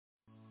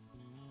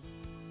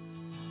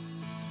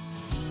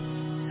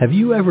Have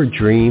you ever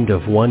dreamed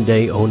of one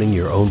day owning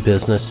your own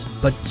business,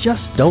 but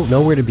just don't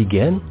know where to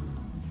begin?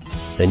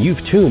 Then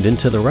you've tuned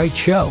into the right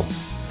show.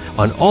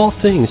 On All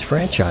Things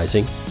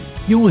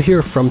Franchising, you will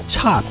hear from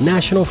top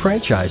national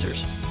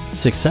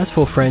franchisors,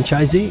 successful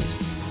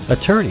franchisees,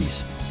 attorneys,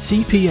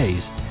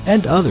 CPAs,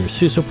 and others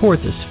who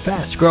support this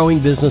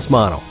fast-growing business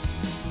model.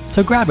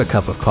 So grab a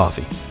cup of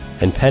coffee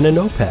and pen and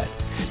notepad,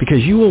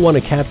 because you will want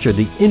to capture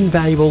the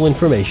invaluable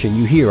information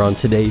you hear on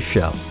today's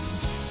show.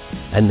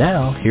 And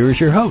now, here is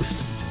your host,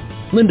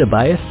 Linda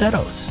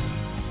Ballesteros.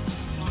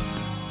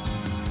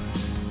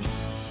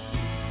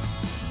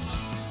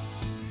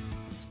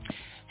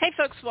 Hey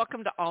folks,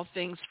 welcome to All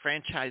Things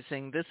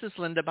Franchising. This is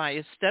Linda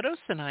Ballesteros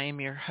and I am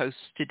your host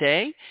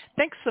today.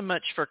 Thanks so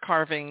much for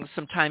carving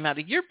some time out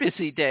of your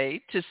busy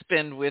day to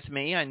spend with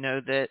me. I know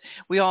that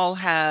we all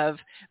have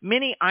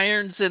many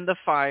irons in the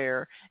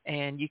fire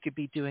and you could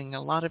be doing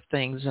a lot of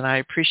things, and I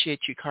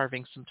appreciate you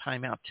carving some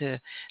time out to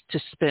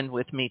spend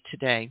with me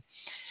today.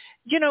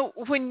 You know,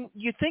 when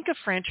you think of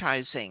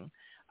franchising,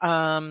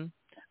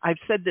 I've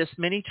said this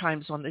many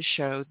times on the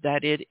show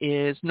that it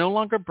is no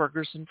longer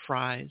burgers and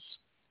fries.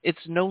 It's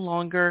no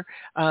longer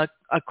a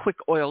quick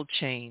oil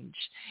change.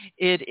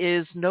 It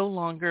is no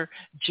longer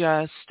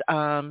just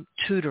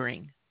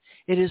tutoring.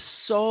 It is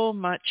so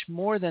much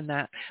more than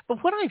that.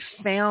 But what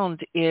I've found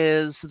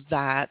is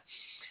that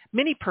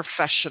many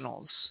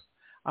professionals,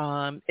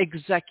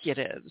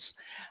 executives,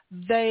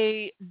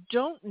 they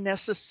don't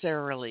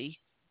necessarily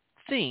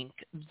think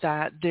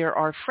that there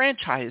are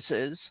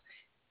franchises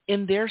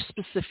in their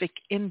specific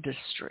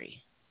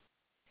industry.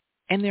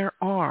 And there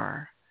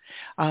are.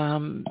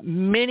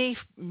 Many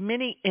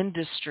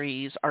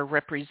industries are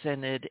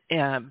represented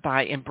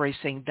by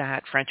embracing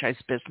that franchise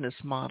business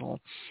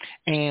model.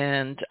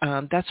 And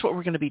that's what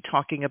we're going to be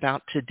talking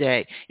about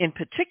today. In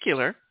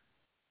particular,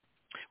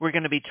 we're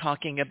going to be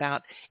talking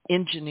about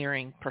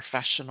engineering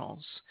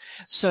professionals.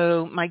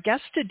 So my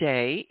guest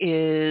today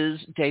is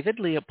David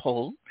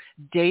Leopold.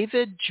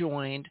 David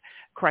joined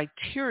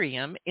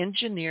Criterium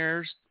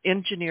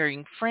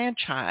Engineering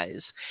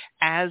franchise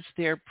as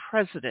their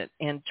president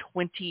in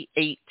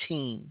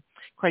 2018.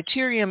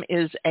 Criterium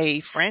is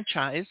a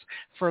franchise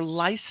for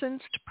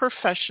licensed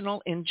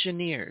professional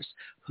engineers.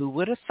 Who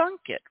would have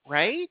thunk it,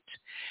 right?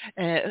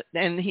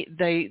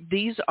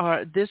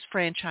 This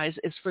franchise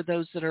is for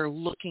those that are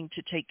looking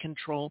to take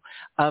control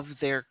of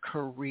their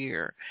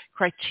career.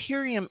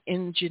 Criterium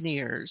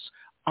Engineers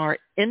are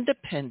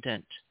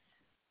independent,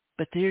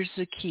 but there's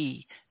the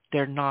key.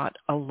 They're not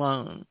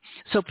alone.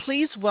 So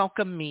please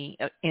welcome me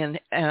and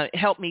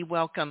help me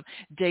welcome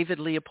David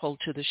Leopold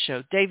to the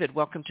show. David,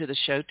 welcome to the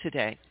show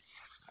today.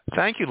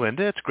 Thank you,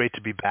 Linda. It's great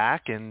to be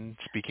back and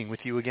speaking with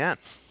you again.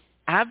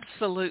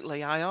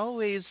 Absolutely. I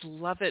always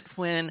love it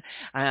when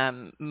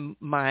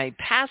my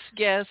past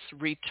guests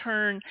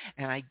return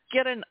and I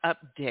get an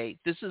update.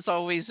 This is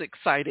always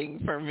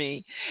exciting for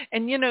me.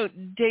 And, you know,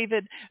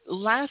 David,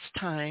 last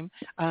time,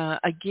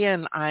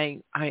 again,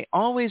 I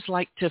always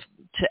like to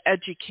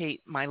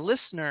educate my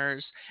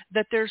listeners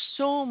that there's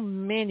so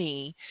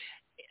many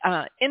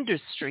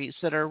industries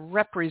that are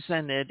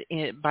represented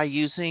by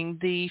using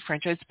the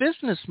franchise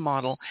business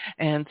model,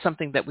 and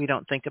something that we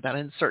don't think about,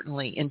 and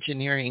certainly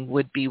engineering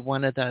would be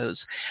one of those.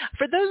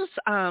 For those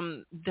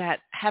that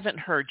haven't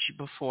heard you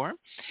before,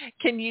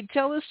 can you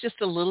tell us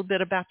just a little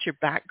bit about your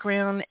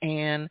background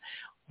and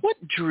what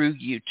drew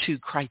you to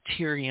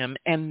Criterium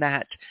and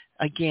that,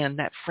 again,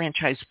 that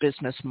franchise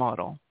business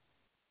model?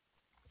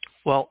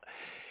 Well,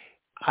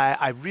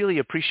 I really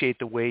appreciate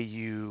the way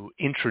you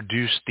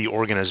introduced the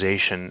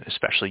organization,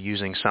 especially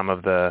using some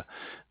of the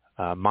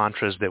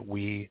mantras that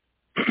we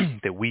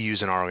that we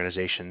use in our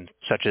organization,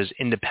 such as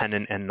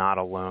independent and not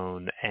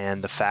alone,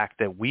 and the fact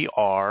that we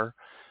are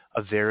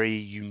a very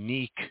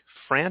unique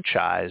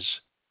franchise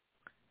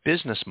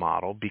business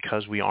model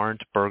because we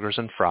aren't burgers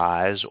and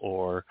fries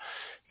or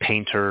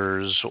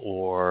painters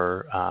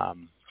or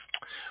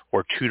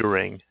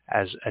tutoring,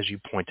 as you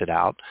pointed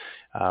out.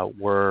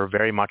 We're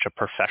very much a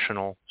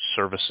professional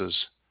services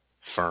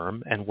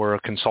firm, and we're a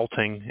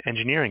consulting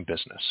engineering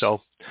business.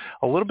 So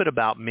a little bit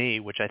about me,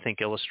 which I think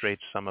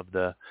illustrates some of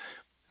the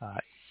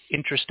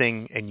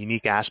interesting and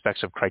unique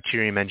aspects of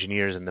Criterium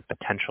Engineers and the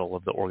potential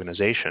of the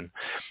organization.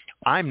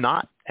 I'm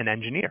not an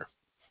engineer.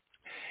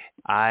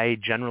 I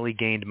generally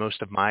gained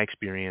most of my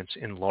experience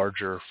in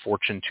larger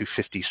Fortune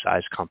 250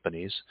 size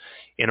companies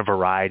in a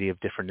variety of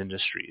different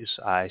industries.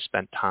 I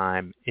spent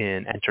time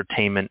in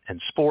entertainment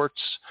and sports.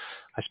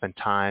 I spent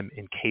time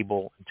in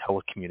cable and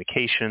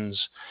telecommunications,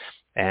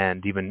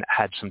 and even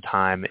had some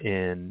time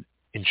in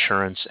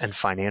insurance and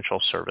financial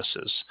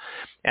services.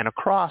 And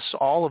across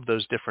all of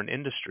those different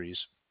industries,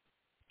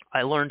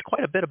 I learned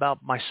quite a bit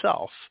about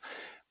myself.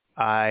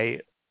 I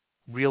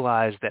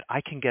realized that I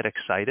can get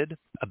excited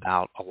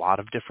about a lot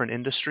of different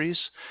industries.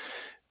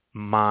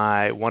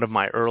 One of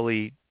my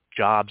early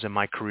jobs in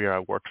my career, I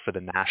worked for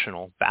the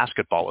National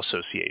Basketball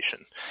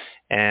Association,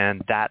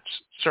 and that's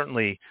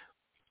certainly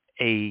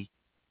a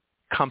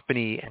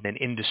company and an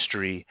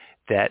industry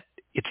that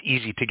it's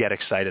easy to get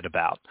excited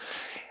about.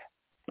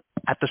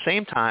 At the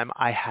same time,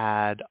 I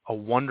had a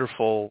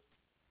wonderful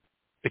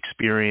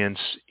experience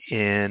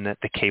in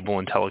the cable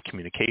and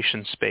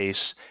telecommunications space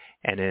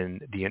and in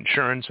the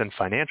insurance and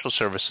financial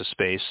services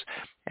space.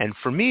 And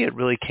for me, it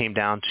really came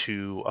down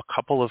to a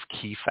couple of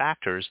key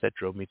factors that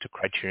drove me to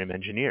Criterium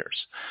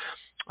Engineers.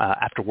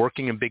 After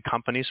working in big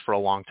companies for a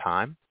long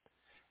time,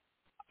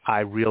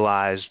 I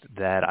realized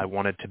that I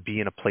wanted to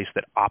be in a place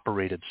that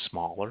operated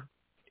smaller.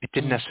 It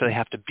didn't necessarily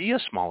have to be a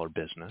smaller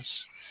business,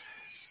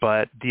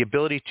 but the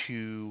ability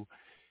to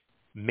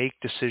make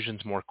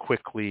decisions more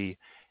quickly,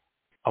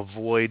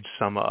 avoid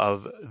some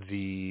of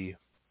the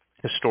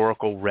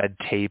historical red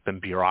tape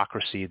and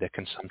bureaucracy that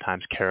can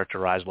sometimes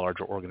characterize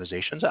larger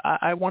organizations.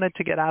 I wanted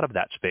to get out of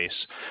that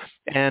space,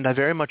 and I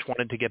very much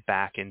wanted to get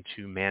back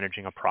into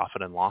managing a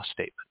profit and loss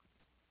statement.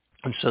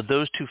 And so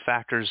those two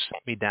factors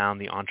sent me down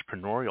the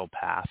entrepreneurial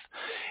path.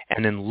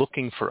 And in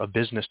looking for a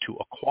business to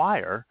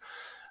acquire,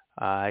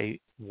 I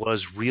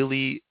was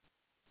really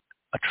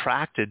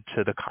attracted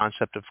to the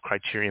concept of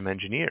Criterium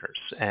Engineers,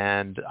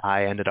 and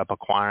I ended up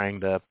acquiring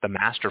the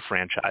master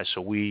franchise.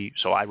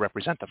 So I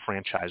represent the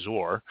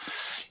franchisor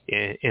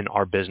in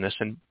our business.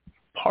 And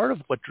part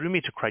of what drew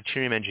me to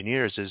Criterium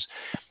Engineers is,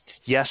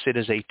 yes, it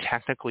is a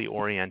technically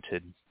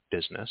oriented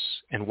business,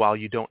 and while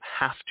you don't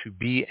have to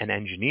be an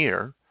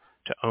engineer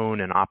to own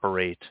and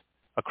operate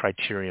a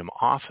Criterium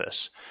office,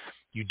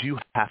 you do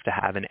have to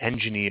have an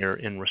engineer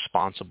in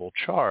responsible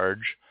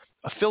charge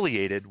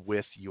affiliated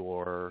with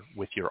your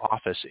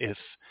office if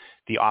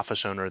the office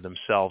owner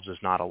themselves is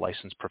not a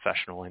licensed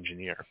professional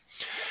engineer.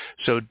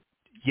 So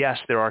yes,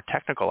 there are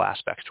technical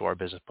aspects to our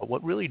business, but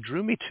what really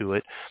drew me to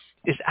it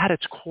is at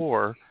its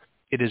core,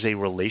 it is a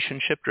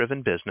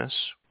relationship-driven business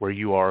where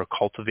you are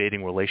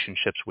cultivating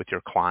relationships with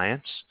your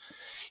clients.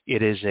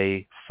 It is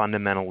a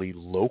fundamentally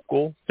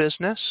local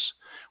business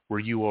where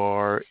you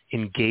are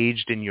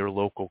engaged in your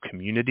local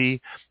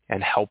community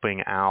and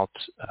helping out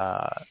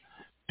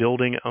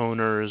building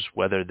owners,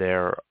 whether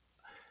they're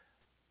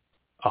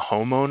a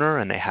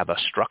homeowner and they have a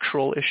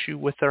structural issue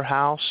with their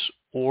house,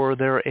 or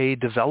they're a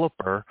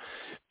developer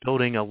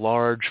building a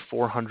large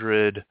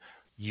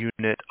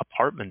 400-unit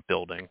apartment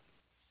building.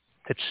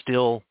 It's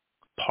still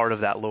part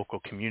of that local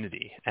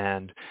community.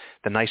 And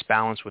the nice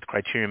balance with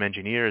Criterium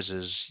Engineers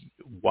is,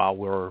 while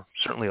we're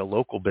certainly a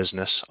local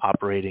business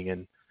operating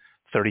in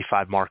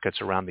 35 markets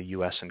around the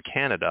U.S. and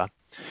Canada,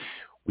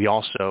 we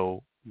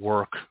also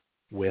work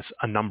with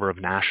a number of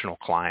national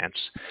clients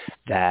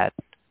that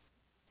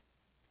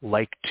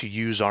like to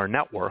use our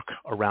network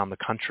around the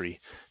country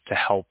to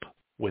help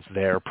with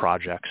their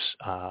projects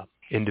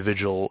in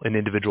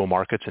individual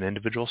markets and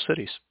individual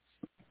cities.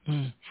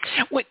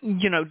 Well,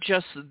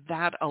 just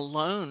that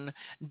alone,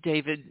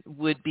 David,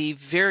 would be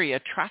very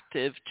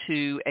attractive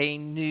to a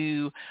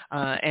new,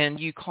 and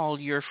you call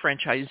your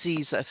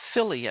franchisees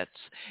affiliates.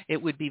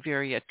 It would be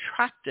very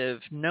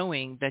attractive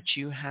knowing that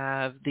you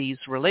have these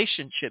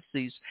relationships,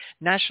 these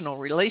national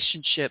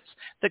relationships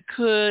that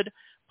could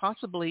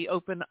possibly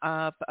open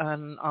up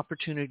an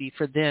opportunity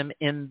for them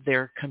in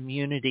their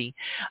community.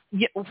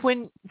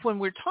 When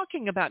we're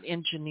talking about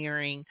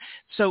engineering,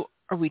 so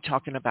are we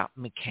talking about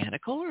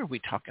mechanical? Or are we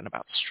talking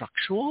about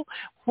structural?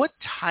 What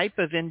type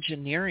of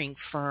engineering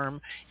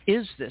firm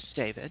is this,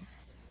 David?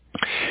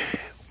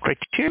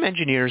 Criterium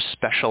Engineers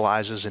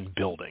specializes in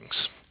buildings,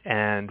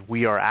 and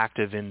we are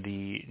active in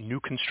the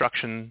new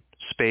construction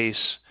space,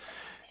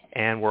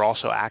 and we're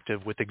also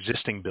active with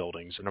existing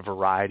buildings in a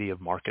variety of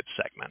market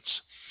segments.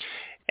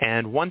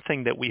 And one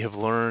thing that we have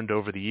learned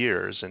over the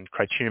years, and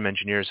Criterium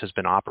Engineers has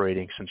been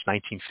operating since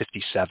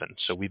 1957,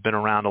 so we've been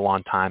around a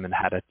long time and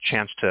had a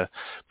chance to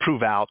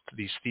prove out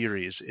these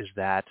theories, is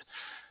that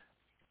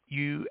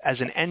you, as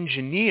an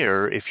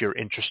engineer, if you're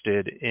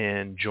interested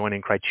in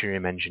joining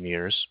Criterium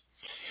Engineers,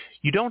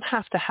 you don't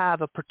have to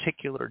have a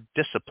particular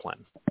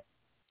discipline.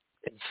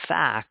 In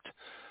fact,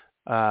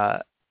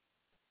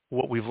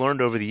 what we've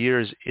learned over the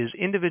years is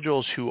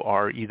individuals who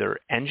are either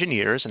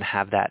engineers and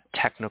have that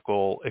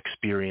technical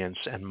experience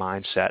and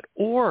mindset,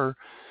 or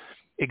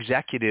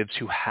executives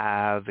who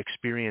have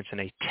experience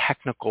in a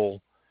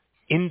technical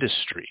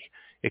industry.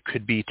 It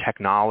could be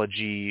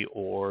technology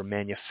or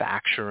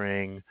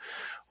manufacturing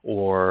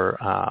or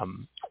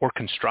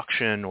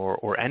construction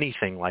or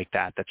anything like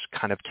that that's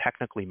kind of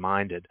technically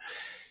minded.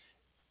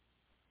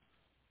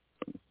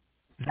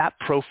 That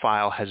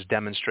profile has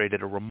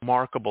demonstrated a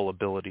remarkable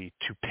ability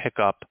to pick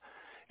up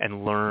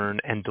and learn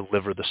and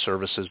deliver the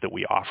services that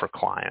we offer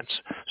clients.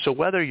 So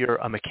whether you're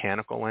a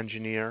mechanical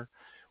engineer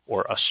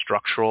or a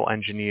structural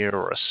engineer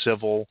or a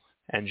civil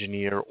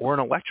engineer or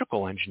an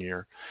electrical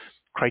engineer,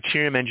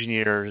 Criterium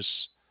Engineers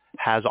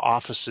has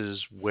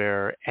offices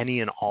where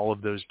any and all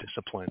of those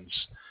disciplines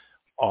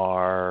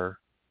are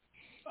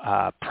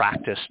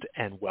practiced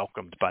and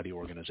welcomed by the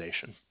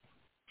organization.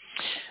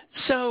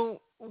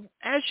 So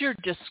as you're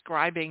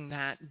describing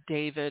that,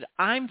 David,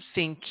 I'm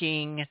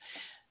thinking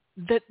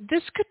that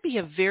this could be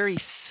a very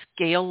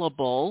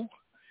scalable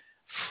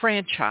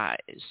franchise.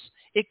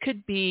 It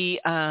could be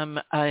an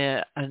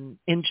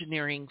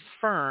engineering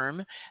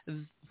firm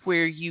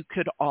where you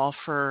could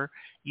offer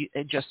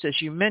just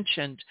as you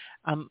mentioned,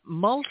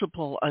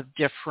 multiple of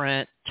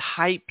different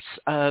types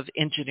of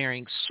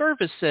engineering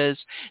services,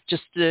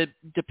 just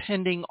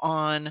depending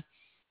on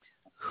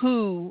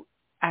who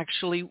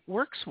actually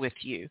works with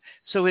you.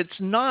 So it's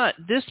not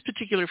this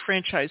particular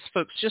franchise,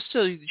 folks, just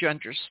so you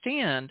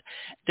understand,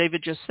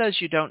 David just says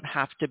you don't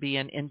have to be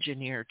an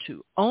engineer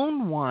to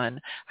own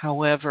one.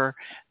 However,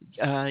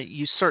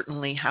 you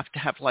certainly have to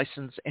have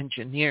licensed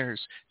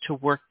engineers to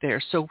work there.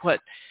 So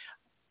what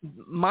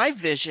my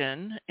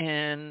vision,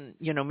 and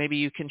maybe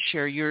you can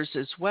share yours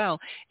as well,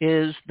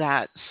 is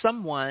that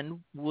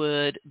someone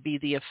would be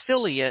the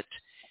affiliate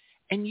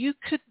and you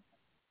could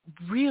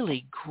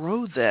really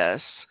grow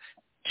this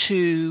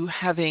to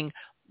having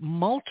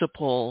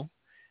multiple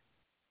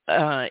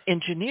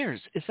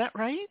engineers. Is that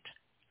right?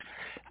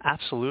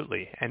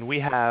 Absolutely. And we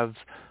have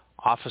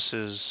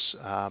offices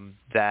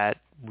that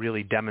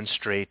really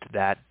demonstrate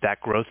that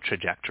growth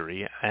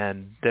trajectory.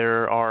 And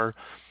there are,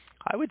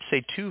 I would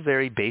say, two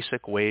very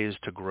basic ways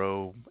to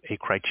grow a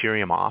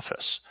Criterium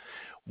office.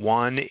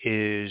 One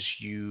is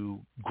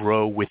you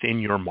grow within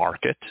your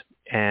market,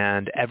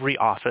 and every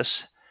office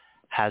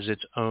has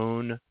its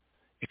own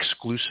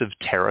exclusive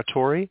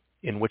territory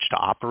in which to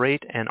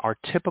operate, and our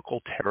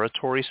typical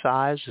territory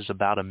size is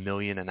about 1.5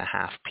 million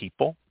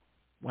people.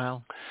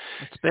 Wow,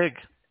 that's big.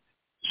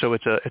 So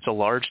it's a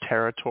large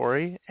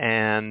territory,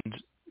 and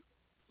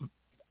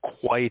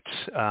quite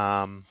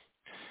a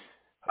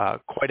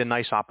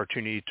nice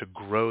opportunity to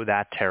grow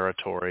that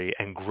territory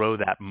and grow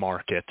that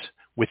market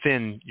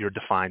within your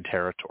defined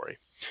territory.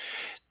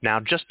 Now,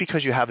 just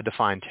because you have a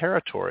defined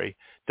territory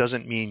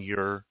doesn't mean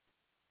you're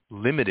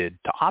limited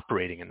to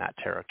operating in that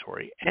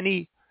territory.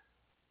 Any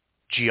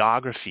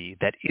geography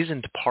that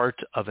isn't part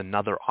of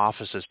another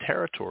office's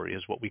territory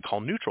is what we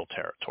call neutral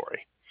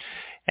territory.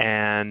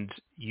 And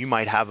you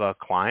might have a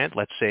client,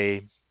 let's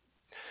say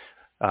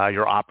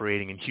you're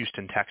operating in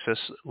Houston, Texas,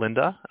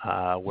 Linda,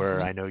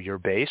 where I know you're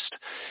based,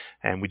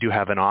 and we do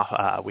have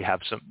we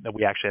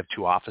actually have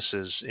 2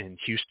 offices in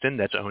Houston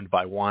that's owned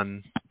by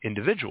one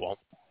individual.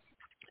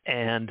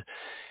 And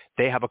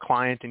they have a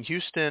client in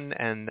Houston,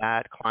 and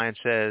that client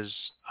says,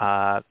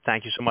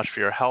 thank you so much for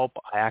your help.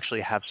 I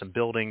actually have some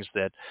buildings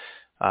that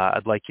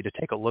I'd like you to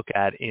take a look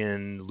at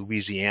in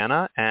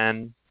Louisiana.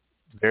 And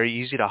very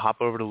easy to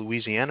hop over to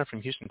Louisiana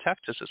from Houston,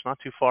 Texas. It's not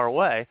too far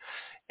away.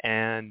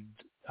 And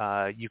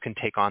you can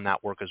take on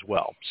that work as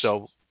well.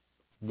 So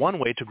one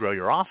way to grow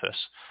your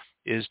office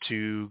is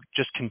to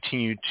just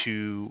continue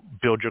to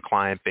build your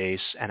client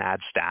base and add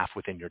staff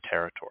within your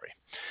territory.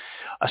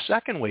 A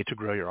second way to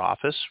grow your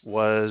office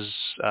was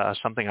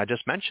something I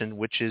just mentioned,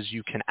 which is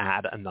you can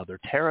add another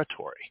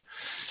territory.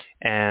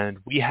 And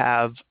we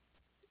have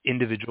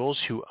individuals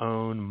who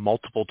own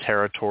multiple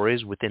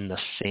territories within the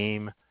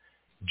same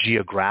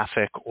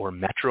geographic or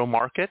metro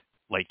market,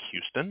 like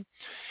Houston.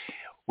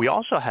 We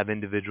also have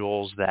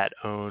individuals that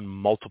own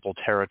multiple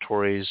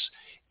territories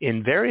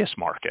in various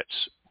markets,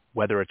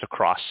 whether it's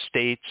across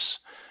states,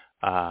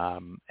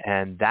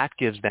 and that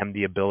gives them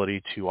the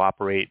ability to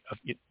operate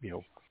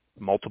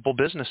multiple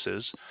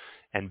businesses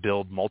and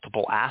build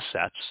multiple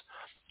assets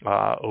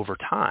over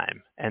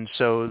time. And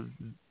so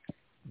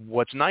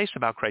what's nice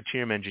about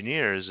Criterium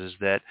Engineers is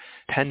that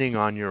depending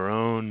on your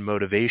own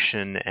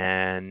motivation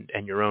and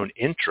your own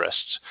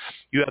interests,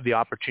 you have the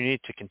opportunity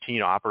to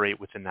continue to operate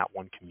within that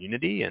one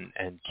community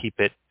and keep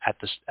it at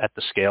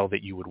the scale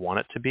that you would want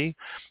it to be,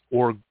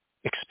 or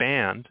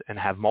expand and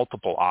have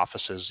multiple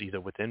offices either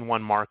within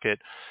one market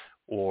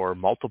or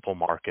multiple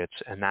markets,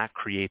 and that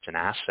creates an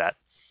asset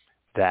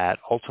that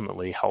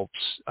ultimately helps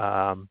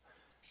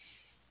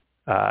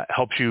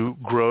you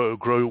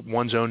grow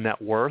one's own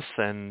net worth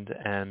and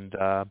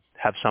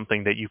have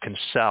something that you can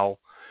sell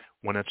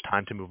when it's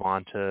time to move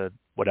on to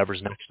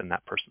whatever's next in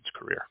that person's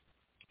career.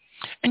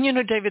 And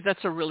David,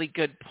 that's a really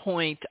good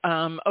point.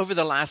 Over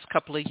the last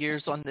couple of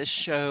years on this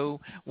show,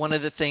 one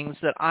of the things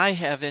that I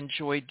have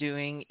enjoyed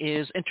doing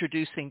is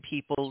introducing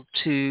people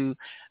to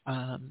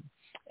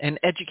and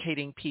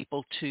educating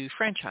people to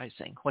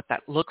franchising, what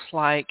that looks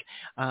like,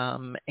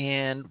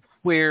 and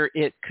where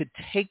it could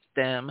take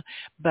them.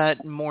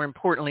 But more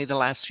importantly, the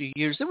last few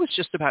years, it was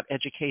just about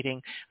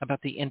educating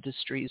about the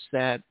industries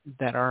that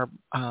are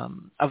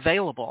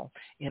available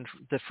in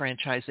the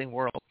franchising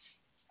world.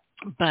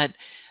 But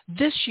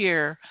this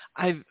year,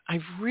 I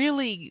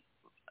really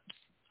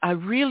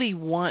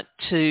want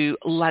to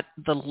let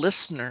the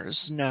listeners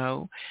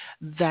know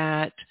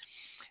that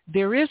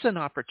there is an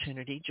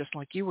opportunity, just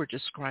like you were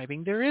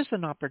describing, there is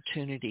an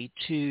opportunity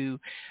to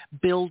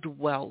build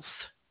wealth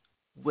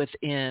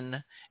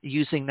within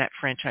using that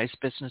franchise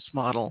business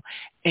model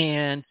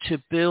and to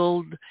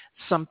build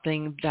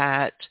something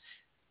that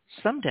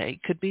someday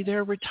could be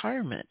their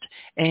retirement.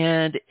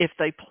 And if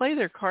they play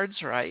their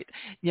cards right,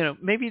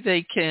 maybe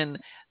they can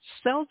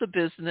sell the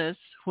business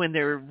when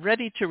they're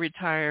ready to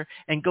retire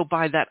and go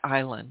buy that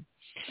island.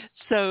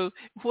 So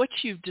what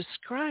you've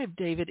described,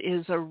 David,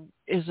 is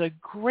a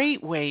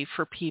great way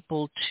for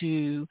people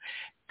to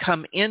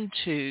come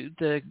into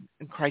the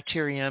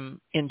Criterium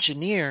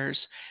Engineers,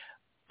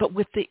 but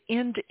with the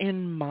end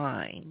in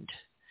mind.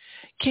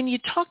 Can you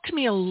talk to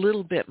me a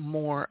little bit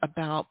more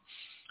about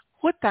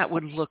what that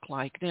would look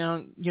like?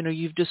 Now,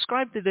 you've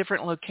described the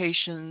different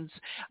locations.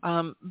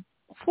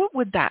 What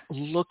would that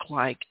look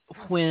like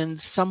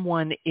when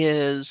someone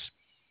is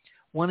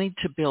wanting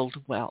to build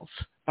wealth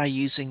by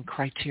using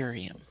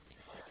Criterium?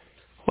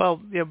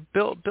 Well,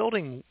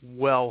 building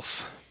wealth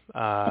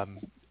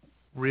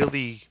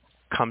really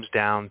comes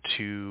down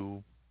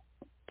to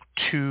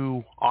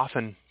two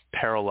often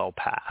parallel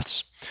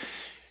paths.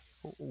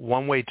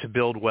 One way to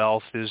build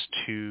wealth is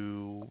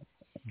to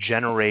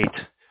generate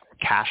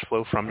cash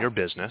flow from your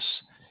business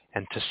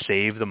and to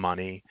save the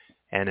money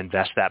and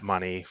invest that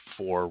money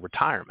for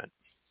retirement.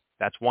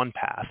 That's one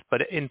path.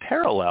 But in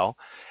parallel,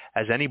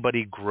 as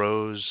anybody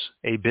grows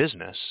a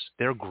business,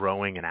 they're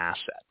growing an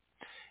asset.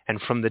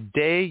 And from the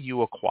day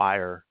you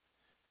acquire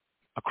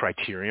a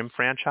Criterium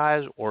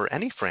franchise, or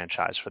any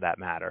franchise for that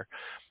matter,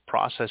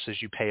 process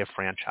is you pay a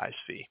franchise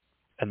fee.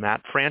 And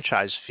that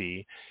franchise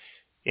fee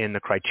in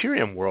the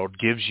Criterium world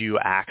gives you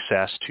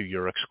access to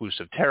your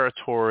exclusive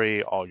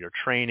territory, all your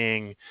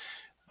training,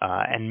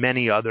 and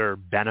many other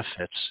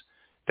benefits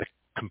that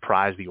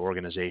comprise the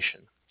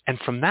organization. And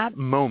from that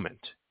moment,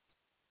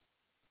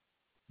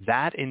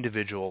 that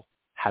individual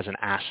has an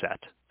asset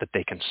that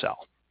they can sell.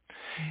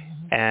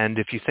 Mm-hmm. And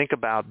if you think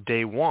about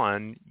day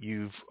one,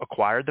 you've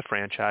acquired the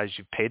franchise,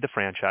 you've paid the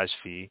franchise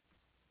fee,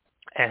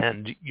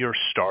 and you're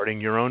starting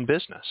your own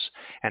business.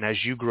 And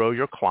as you grow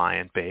your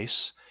client base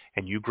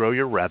and you grow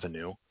your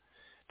revenue,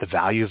 the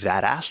value of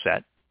that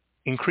asset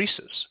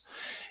increases.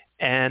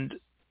 And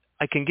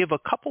I can give a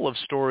couple of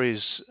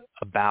stories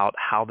about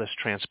how this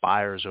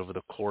transpires over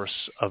the course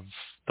of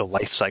the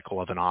life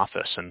cycle of an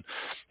office.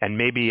 And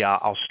maybe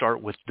I'll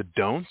start with the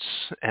don'ts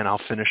and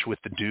I'll finish with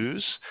the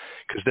do's,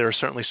 because there are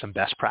certainly some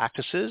best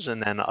practices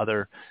and then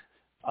other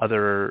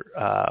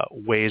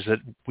ways that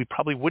we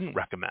probably wouldn't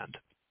recommend.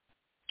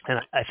 And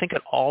I think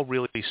it all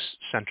really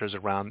centers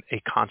around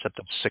a concept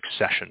of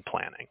succession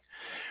planning.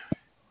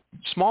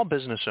 Small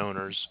business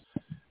owners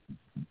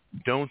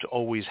don't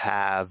always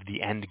have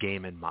the end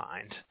game in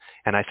mind.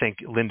 And I think,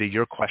 Linda,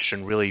 your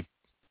question really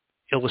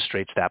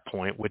illustrates that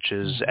point, which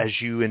is as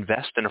you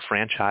invest in a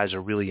franchise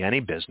or really any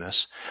business,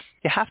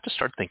 you have to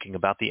start thinking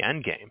about the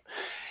end game.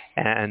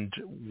 And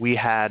we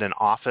had an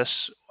office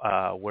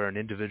where an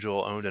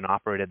individual owned and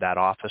operated that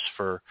office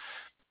for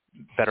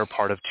better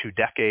part of 2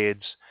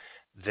 decades.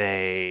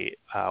 They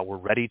were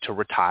ready to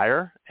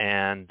retire,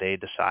 and they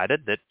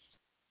decided that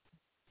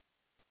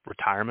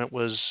retirement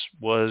was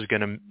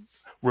going to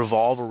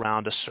revolve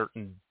around a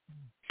certain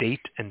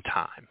date and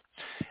time.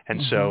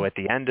 And so at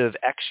the end of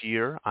X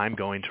year, I'm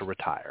going to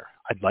retire.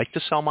 I'd like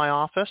to sell my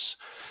office,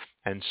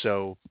 and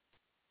so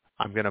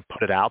I'm going to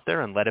put it out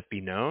there and let it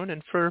be known.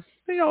 And for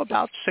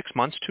about 6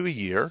 months to a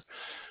year,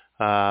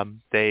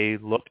 they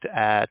looked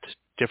at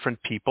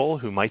different people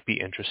who might be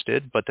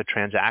interested, but the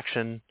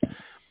transaction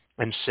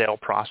and sale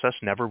process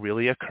never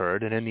really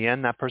occurred. And in the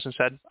end, that person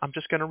said, I'm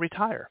just going to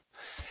retire.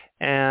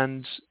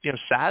 And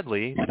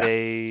sadly,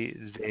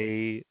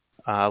 they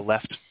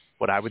left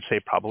what I would say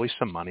probably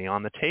some money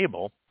on the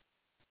table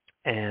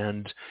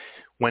and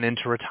went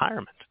into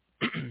retirement.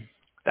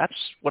 That's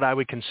what I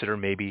would consider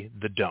maybe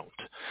the don't.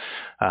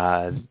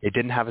 They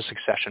didn't have a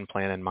succession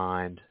plan in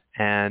mind.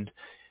 And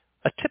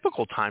a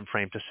typical time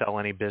frame to sell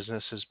any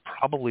business is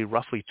probably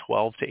roughly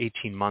 12 to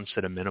 18 months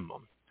at a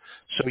minimum.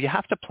 So you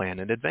have to plan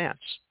in advance.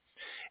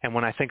 And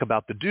when I think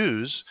about the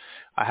do's,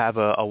 I have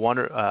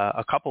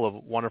a couple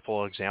of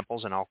wonderful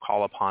examples, and I'll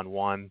call upon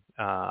one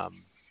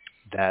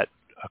that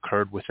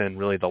occurred within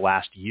really the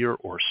last year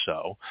or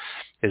so,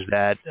 is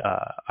that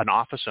an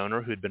office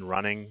owner who'd been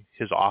running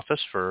his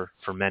office for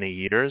many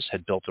years,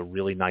 had built a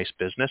really nice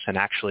business, and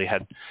actually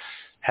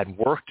had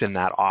worked in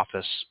that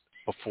office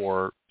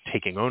before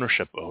taking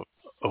ownership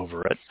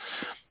over it,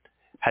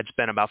 had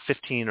spent about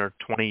 15 or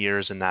 20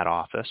 years in that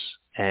office,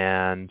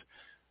 and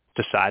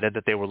decided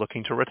that they were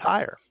looking to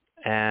retire.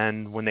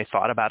 And when they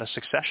thought about a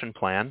succession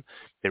plan,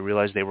 they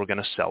realized they were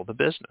going to sell the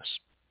business.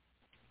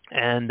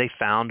 And they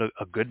found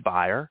a good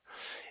buyer,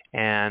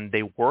 and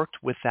they worked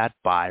with that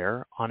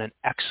buyer on an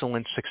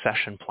excellent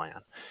succession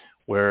plan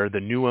where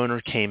the new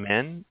owner came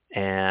in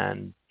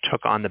and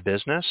took on the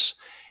business,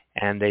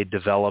 and they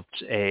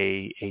developed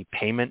a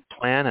payment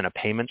plan and a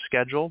payment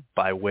schedule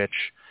by which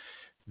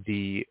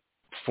the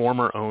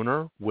former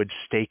owner would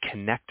stay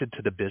connected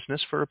to the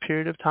business for a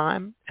period of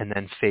time and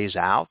then phase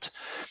out.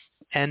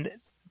 And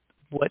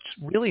what's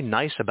really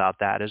nice about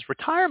that is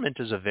retirement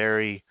is a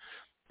very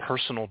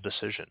personal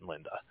decision,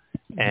 Linda.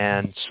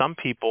 And some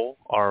people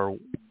are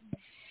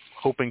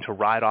hoping to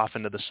ride off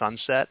into the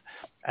sunset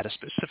at a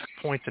specific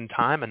point in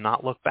time and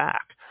not look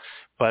back.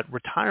 But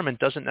retirement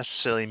doesn't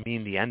necessarily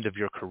mean the end of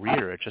your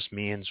career. It just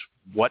means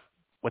what's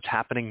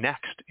happening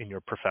next in your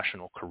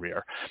professional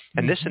career.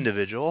 And this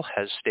individual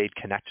has stayed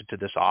connected to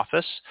this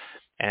office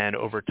and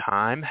over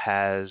time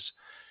has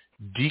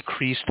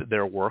decreased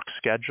their work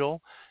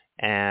schedule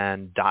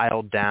and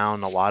dialed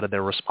down a lot of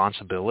their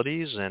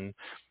responsibilities and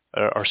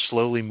are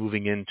slowly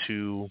moving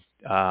into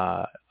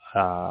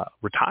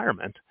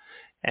retirement.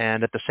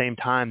 And at the same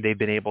time, they've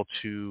been able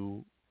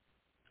to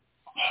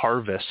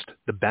harvest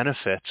the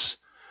benefits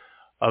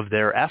of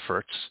their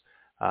efforts,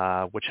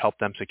 which help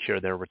them secure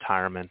their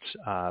retirement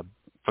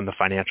from the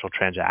financial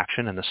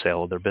transaction and the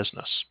sale of their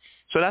business.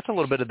 So that's a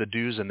little bit of the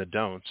do's and the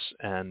don'ts,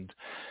 and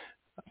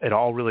it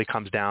all really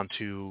comes down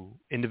to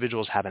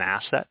individuals have an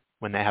asset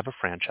when they have a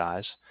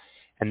franchise,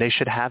 and they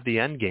should have the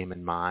end game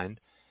in mind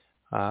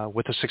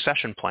with a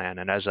succession plan.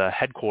 And as a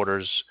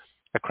headquarters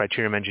at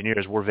Criterium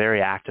Engineers, we're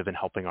very active in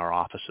helping our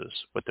offices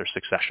with their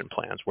succession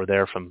plans. We're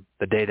there from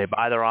the day they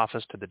buy their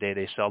office to the day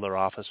they sell their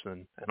office,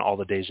 and all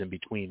the days in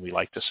between, we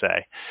like to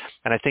say.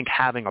 And I think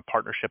having a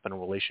partnership and a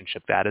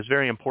relationship that is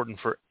very important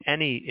for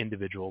any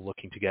individual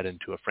looking to get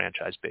into a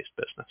franchise-based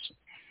business.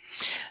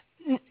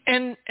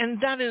 And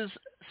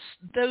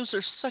those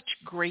are such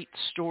great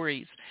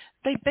stories.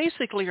 They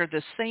basically are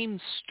the same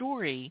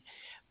story,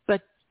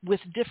 but with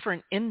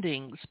different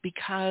endings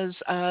because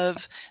of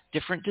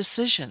different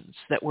decisions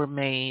that were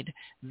made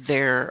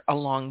there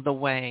along the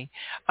way.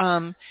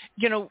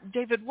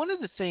 David, one of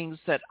the things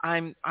that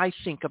I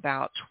think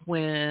about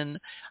when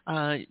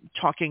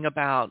talking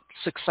about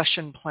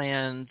succession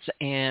plans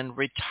and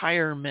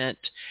retirement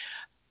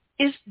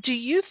is, do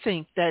you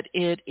think that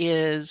it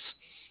is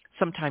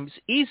sometimes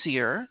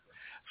easier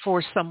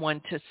for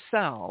someone to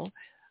sell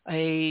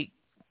a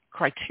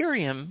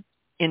Criterium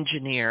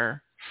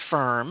engineer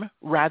firm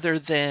rather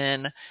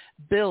than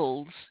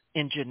Bill's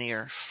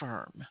engineer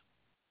firm?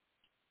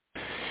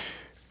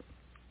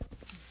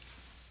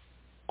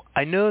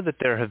 I know that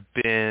there have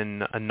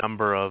been a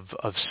number of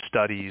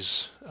studies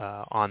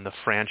on the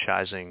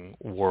franchising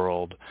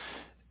world,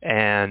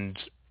 and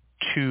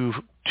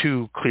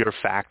two clear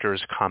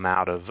factors come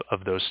out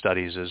of those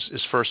studies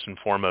is first and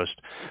foremost,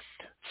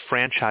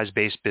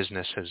 franchise-based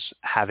businesses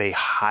have a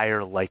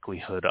higher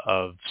likelihood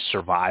of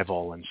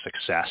survival and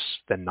success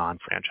than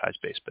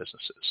non-franchise-based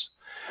businesses.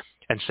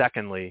 And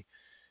secondly,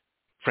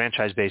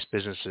 franchise-based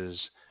businesses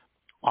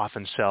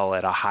often sell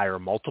at a higher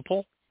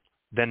multiple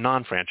than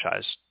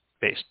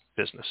non-franchise-based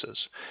businesses.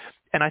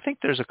 And I think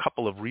there's a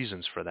couple of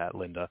reasons for that,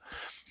 Linda.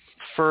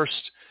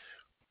 First,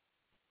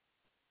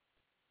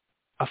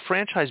 a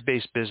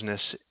franchise-based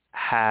business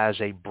has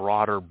a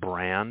broader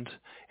brand,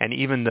 and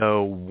even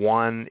though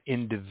one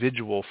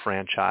individual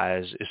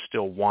franchise is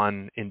still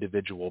one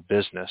individual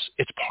business,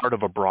 it's part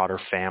of a broader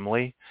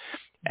family.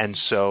 And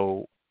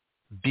so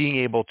being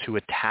able to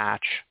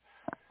attach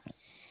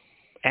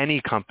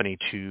any company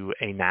to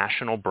a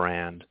national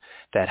brand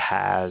that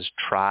has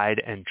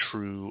tried and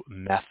true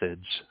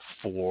methods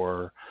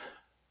for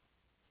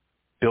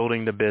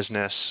building the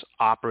business,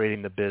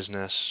 operating the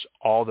business,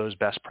 all those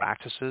best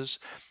practices,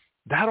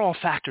 that all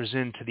factors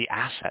into the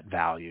asset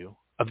value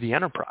of the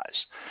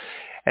enterprise.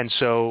 And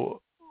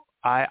so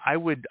I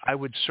would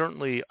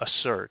certainly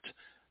assert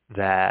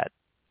that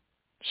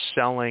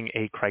selling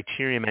a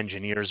Criterium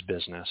Engineers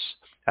business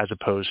as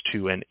opposed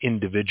to an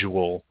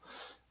individual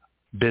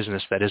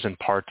business that isn't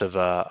part of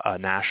a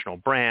national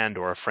brand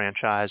or a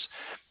franchise,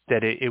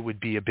 that it would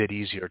be a bit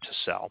easier to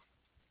sell.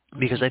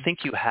 Because I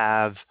think you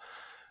have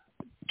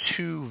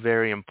two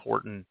very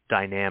important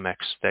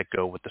dynamics that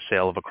go with the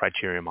sale of a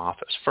Criterium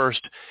office.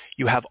 First,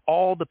 you have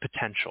all the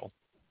potential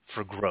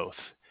for growth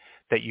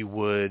that you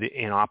would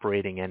in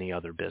operating any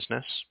other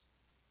business.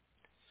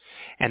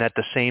 And at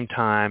the same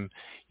time,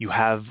 you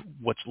have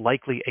what's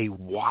likely a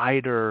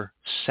wider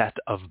set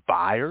of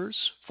buyers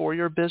for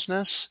your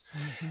business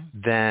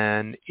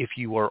than if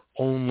you are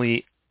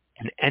only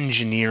an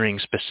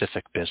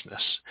engineering-specific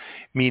business.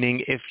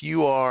 Meaning if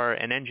you are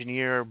an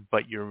engineer,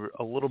 but you're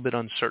a little bit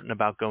uncertain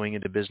about going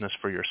into business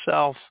for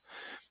yourself,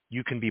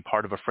 you can be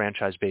part of a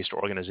franchise-based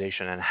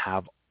organization and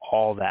have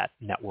all that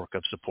network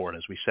of support,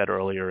 as we said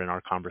earlier in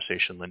our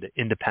conversation, Linda,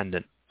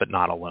 independent but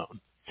not alone.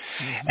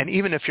 And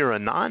even if you're a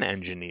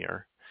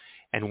non-engineer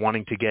and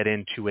wanting to get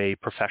into a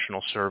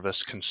professional service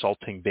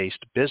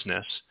consulting-based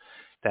business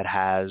that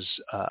has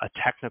a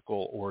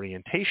technical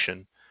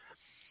orientation,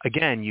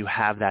 again, you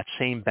have that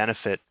same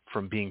benefit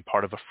from being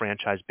part of a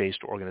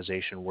franchise-based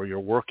organization where you're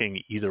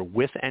working either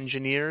with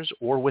engineers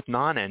or with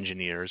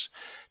non-engineers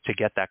to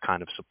get that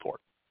kind of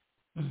support.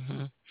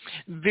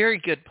 Very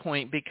good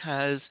point,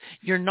 because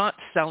you're not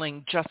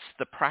selling just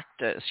the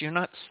practice. You're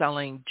not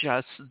selling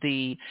just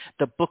the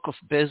book of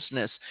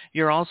business.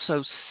 You're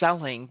also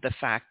selling the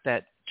fact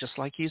that, just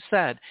like you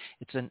said,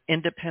 it's an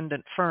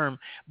independent firm,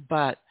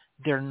 but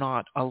they're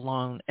not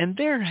alone. And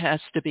there has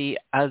to be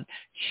a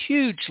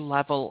huge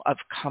level of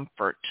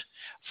comfort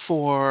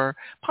for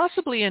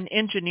possibly an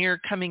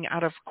engineer coming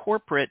out of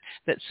corporate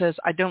that says,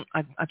 I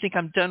think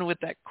I'm done with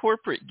that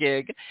corporate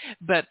gig,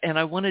 and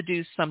I want to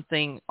do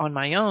something on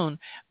my own,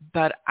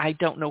 but I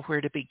don't know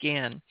where to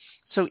begin.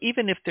 So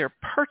even if they're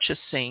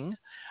purchasing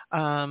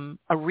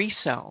a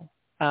resale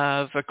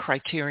of a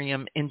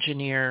Criterium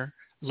Engineer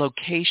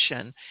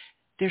location,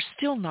 they're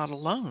still not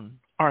alone,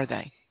 are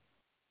they?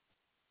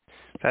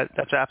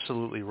 That's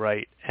absolutely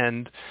right.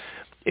 And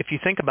if you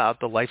think about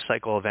the life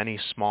cycle of any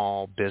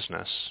small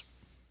business,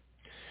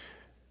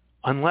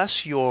 unless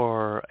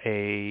you're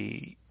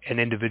an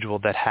individual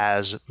that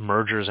has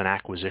mergers and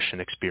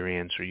acquisition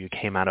experience, or you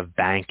came out of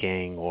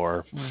banking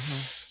or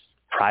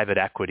private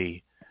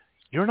equity,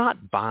 you're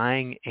not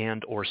buying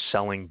and or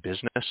selling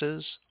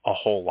businesses a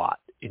whole lot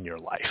in your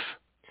life.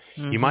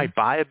 You might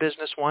buy a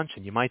business once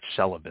and you might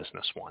sell a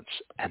business once,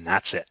 and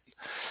that's it.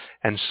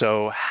 And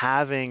so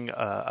having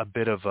a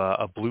bit of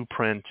a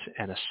blueprint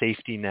and a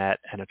safety net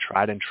and a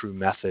tried and true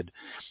method,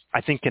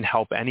 I think can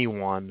help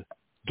anyone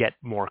get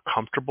more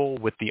comfortable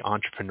with the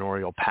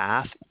entrepreneurial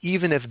path,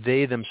 even if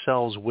they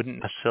themselves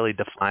wouldn't necessarily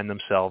define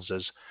themselves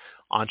as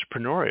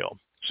entrepreneurial.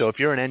 So if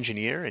you're an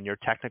engineer and you're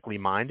technically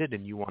minded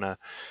and you want to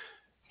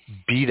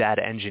be that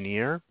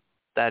engineer,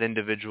 that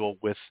individual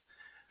with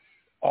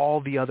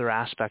all the other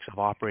aspects of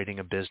operating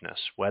a business,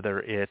 whether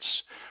it's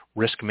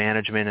risk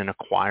management and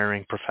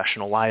acquiring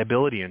professional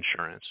liability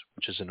insurance,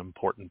 which is an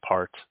important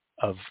part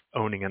of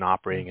owning and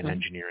operating an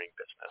engineering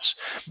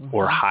business,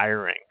 or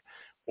hiring,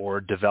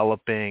 or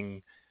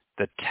developing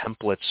the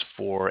templates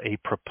for a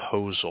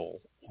proposal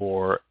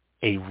or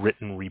a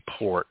written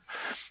report,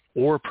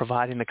 or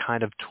providing the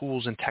kind of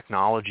tools and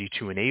technology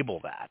to enable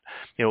that.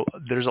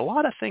 There's a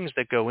lot of things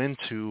that go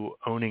into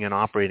owning and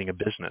operating a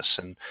business,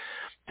 and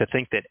to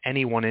think that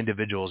any one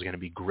individual is going to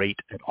be great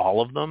at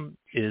all of them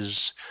is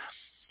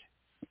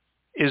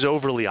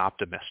overly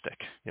optimistic.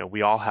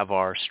 We all have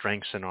our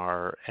strengths in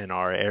our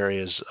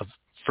areas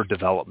for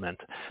development,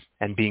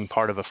 and being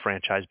part of a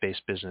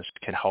franchise-based business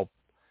can help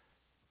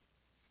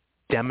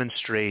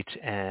demonstrate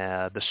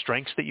the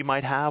strengths that you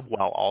might have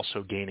while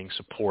also gaining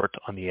support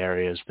on the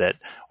areas that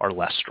are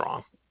less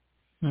strong.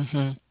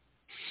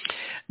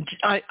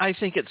 I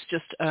think it's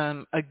just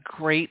a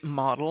great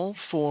model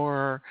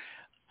for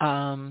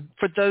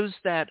those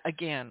that,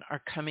 again,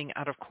 are coming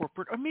out of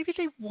corporate, or maybe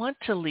they want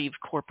to leave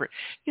corporate.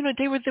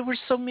 There were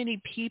so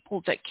many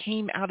people that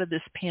came out of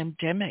this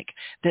pandemic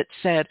that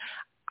said,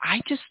 I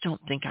just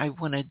don't think I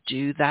want to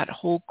do that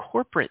whole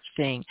corporate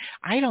thing.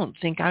 I don't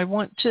think I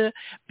want to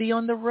be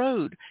on the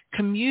road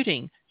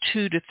commuting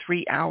 2 to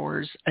 3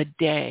 hours a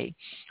day.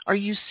 Are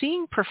you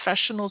seeing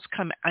professionals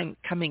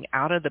coming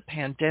out of the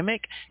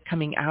pandemic,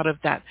 coming out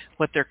of that,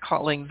 what they're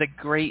calling the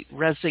Great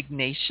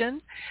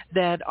Resignation,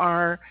 that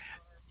are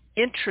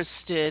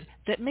interested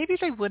that maybe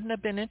they wouldn't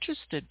have been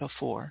interested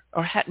before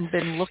or hadn't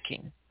been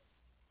looking?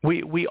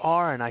 We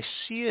are, and I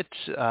see it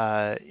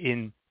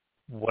in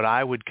what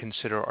I would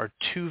consider are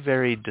two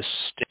very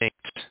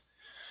distinct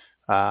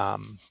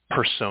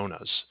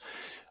personas.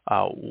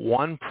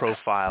 One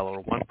profile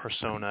or one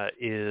persona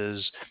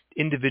is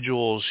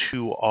individuals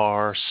who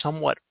are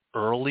somewhat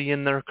early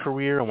in their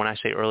career. And when I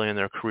say early in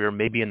their career,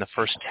 maybe in the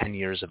first 10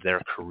 years of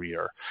their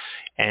career.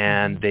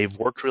 And they've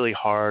worked really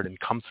hard and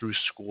come through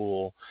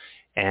school,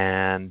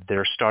 and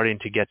they're starting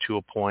to get to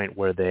a point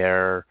where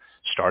they're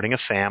starting a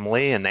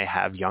family and they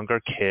have younger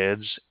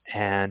kids,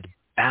 and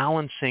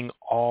balancing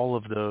all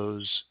of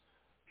those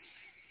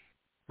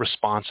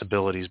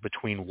responsibilities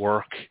between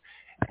work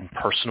and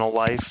personal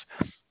life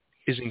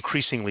is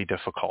increasingly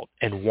difficult,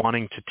 and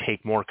wanting to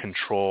take more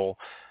control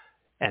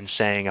and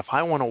saying, if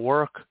I want to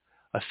work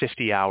a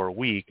 50-hour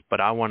week, but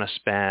I want to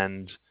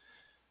spend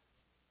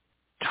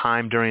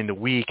time during the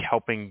week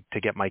helping to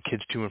get my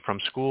kids to and from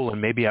school,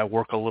 and maybe I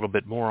work a little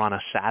bit more on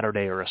a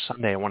Saturday or a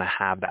Sunday, I want to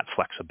have that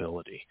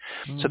flexibility.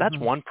 So that's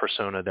one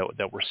persona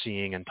that we're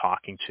seeing and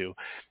talking to.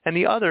 And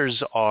the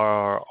others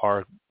are,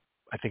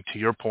 I think, to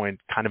your point,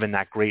 kind of in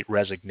that Great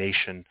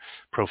Resignation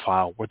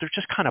profile, where they're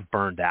just kind of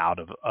burned out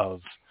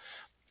of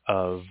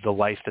the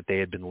life that they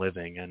had been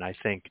living. And I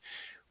think,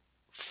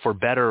 for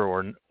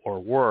better or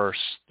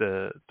worse,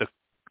 the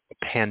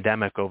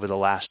pandemic over the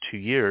last 2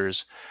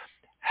 years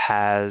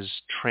has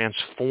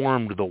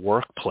transformed the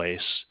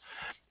workplace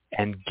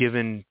and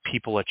given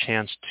people a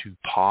chance to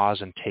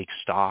pause and take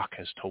stock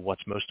as to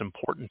what's most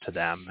important to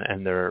them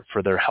and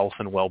for their health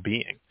and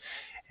well-being.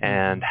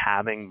 And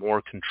having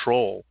more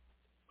control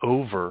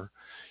over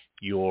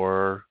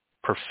your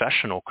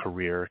professional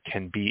career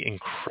can be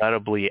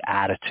incredibly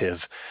additive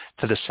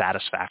to the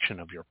satisfaction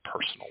of your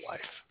personal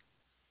life.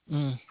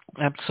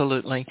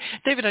 Absolutely.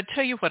 David, I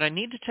tell you what, I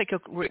need to take a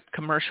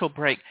commercial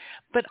break,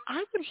 but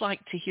I would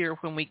like to hear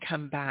when we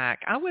come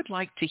back, I would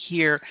like to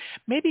hear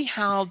maybe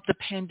how the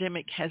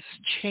pandemic has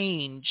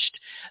changed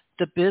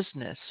the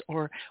business,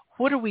 or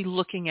what are we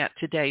looking at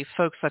today?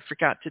 Folks, I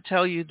forgot to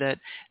tell you that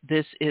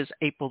this is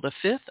April the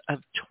 5th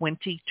of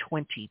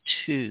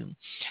 2022.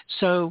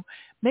 So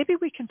maybe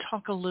we can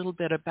talk a little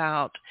bit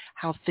about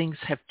how things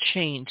have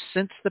changed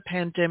since the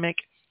pandemic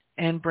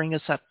and bring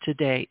us up to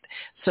date.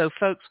 So,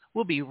 folks,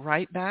 we'll be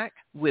right back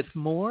with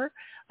more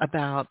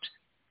about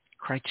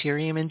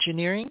Criterium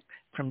Engineering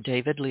from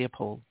David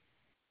Leopold.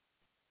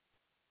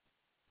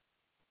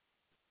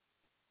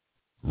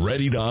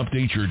 Ready to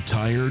update your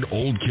tired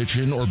old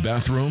kitchen or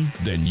bathroom?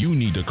 Then you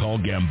need to call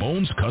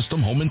Gambone's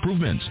Custom Home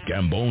Improvements.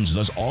 Gambone's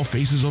does all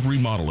phases of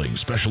remodeling,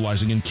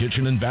 specializing in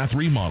kitchen and bath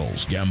remodels.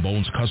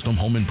 Gambone's Custom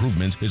Home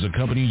Improvements is a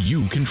company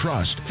you can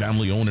trust.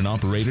 Family owned and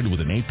operated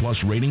with an A+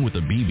 rating with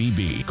the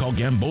BBB. Call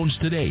Gambone's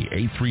today,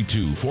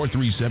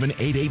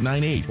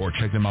 832-437-8898, or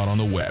check them out on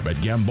the web at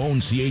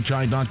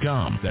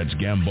GamboneCHI.com. That's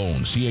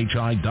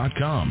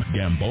GamboneCHI.com.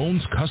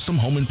 Gambone's Custom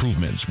Home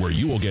Improvements, where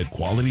you will get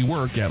quality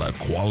work at a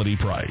quality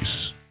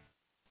price.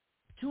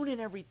 Tune in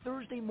every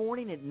Thursday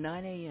morning at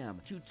 9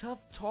 a.m. to Tough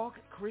Talk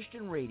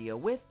Christian Radio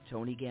with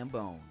Tony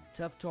Gambone.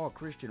 Tough Talk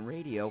Christian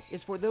Radio is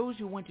for those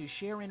who want to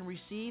share and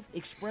receive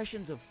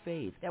expressions of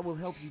faith that will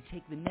help you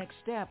take the next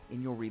step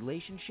in your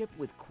relationship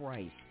with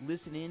Christ.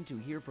 Listen in to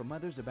hear from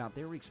others about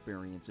their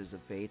experiences of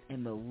faith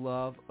and the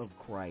love of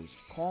Christ.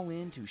 Call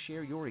in to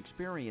share your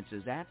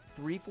experiences at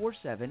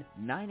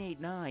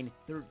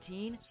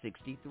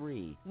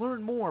 347-989-1363.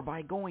 Learn more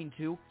by going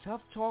to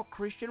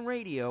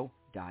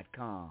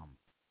toughtalkchristianradio.com.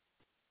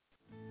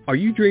 Are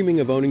you dreaming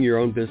of owning your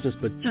own business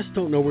but just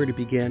don't know where to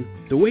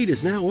begin? The wait is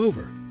now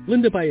over.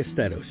 Linda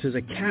Ballesteros is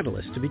a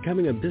catalyst to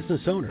becoming a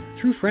business owner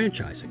through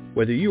franchising.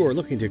 Whether you are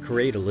looking to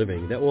create a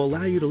living that will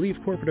allow you to leave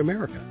corporate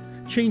America,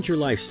 change your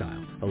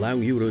lifestyle,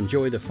 allowing you to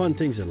enjoy the fun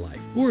things in life,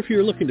 or if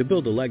you're looking to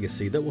build a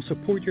legacy that will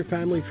support your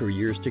family for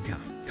years to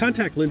come,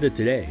 contact Linda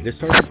today to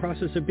start the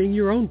process of being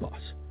your own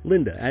boss.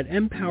 Linda at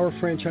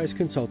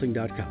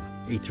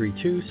empowerfranchiseconsulting.com,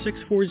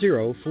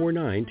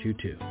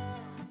 832-640-4922.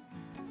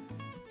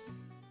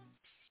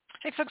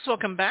 Hey folks,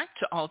 welcome back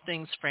to All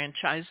Things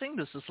Franchising.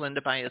 This is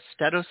Linda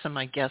Ballesteros, and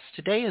my guest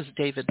today is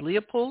David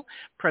Leopold,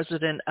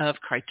 president of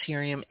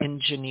Criterium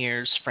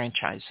Engineers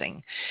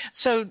Franchising.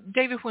 So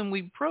David, when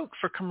we broke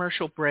for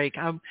commercial break,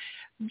 I'm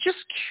just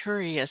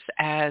curious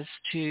as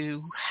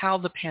to how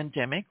the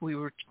pandemic, we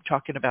were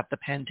talking about the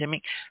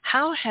pandemic,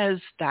 how has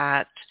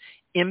that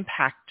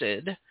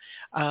impacted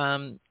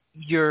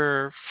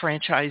your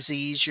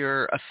franchisees,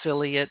 your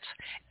affiliates,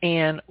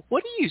 and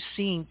what are you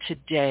seeing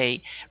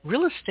today?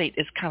 Real estate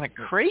is kind of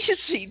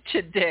crazy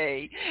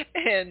today,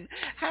 and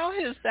how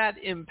has that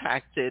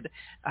impacted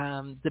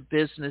the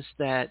business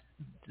that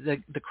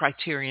the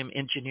Criterium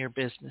Engineer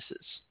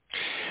businesses?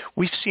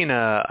 We've seen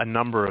a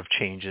number of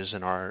changes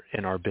in our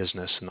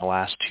business in the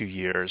last 2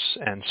 years,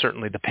 and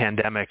certainly the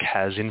pandemic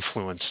has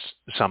influenced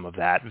some of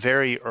that.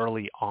 Very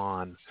early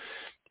on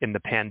in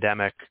the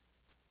pandemic,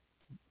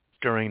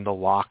 during the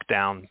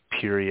lockdown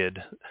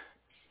period,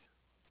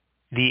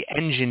 the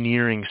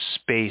engineering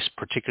space,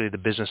 particularly the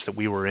business that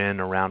we were in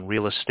around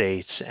real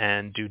estate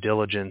and due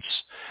diligence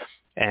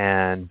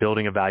and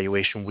building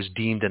evaluation, was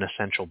deemed an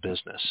essential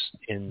business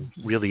in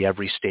really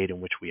every state in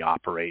which we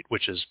operate,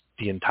 which is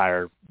the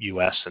entire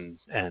U.S. and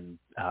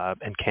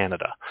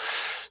Canada.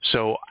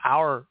 So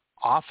our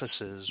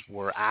offices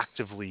were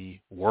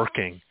actively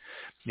working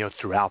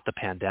throughout the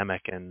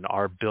pandemic, and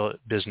our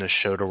business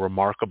showed a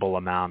remarkable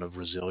amount of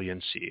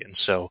resiliency. And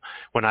so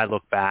when I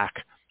look back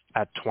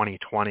at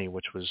 2020,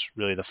 which was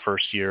really the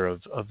first year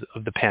of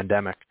the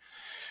pandemic,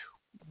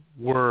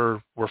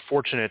 we're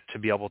fortunate to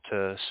be able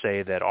to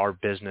say that our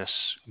business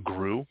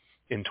grew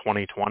in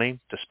 2020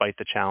 despite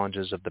the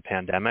challenges of the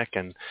pandemic,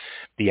 and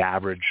the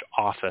average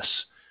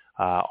office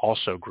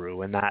also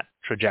grew, and that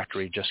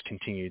trajectory just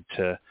continued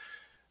to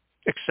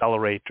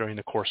accelerate during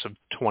the course of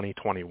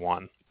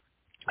 2021.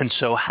 And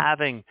so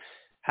having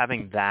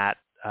that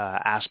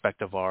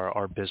aspect of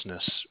our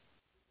business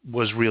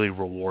was really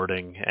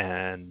rewarding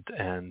and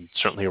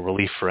certainly a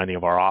relief for any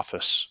of our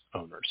office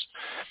owners.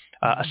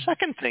 A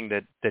second thing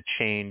that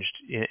changed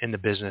in the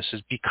business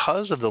is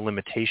because of the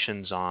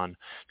limitations on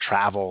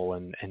travel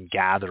and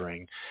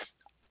gathering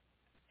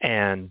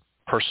and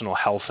personal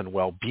health and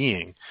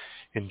well-being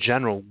in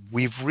general,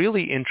 we've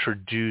really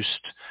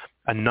introduced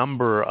a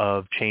number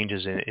of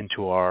changes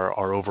into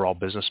our overall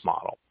business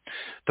model.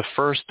 The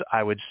first,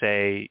 I would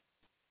say,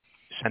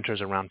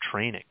 centers around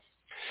training.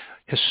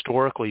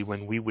 Historically,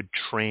 when we would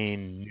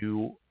train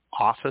new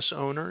office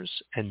owners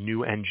and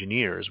new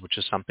engineers, which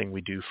is something we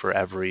do for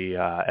every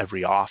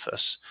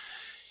office,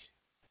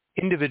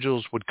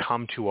 individuals would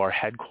come to our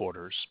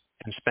headquarters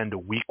and spend a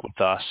week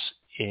with us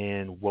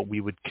in what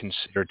we would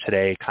consider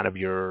today kind of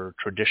your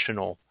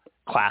traditional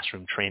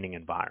classroom training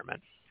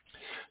environment.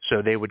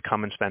 So they would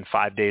come and spend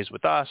 5 days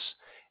with us,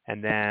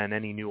 and then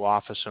any new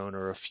office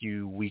owner, a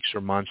few weeks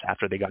or months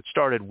after they got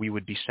started, we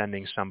would be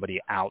sending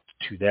somebody out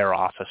to their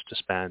office to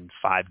spend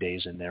 5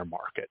 days in their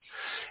market.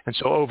 And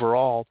so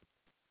overall,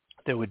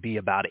 there would be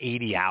about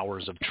 80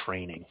 hours of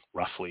training,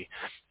 roughly,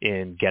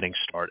 in getting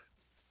started.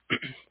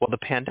 Well, the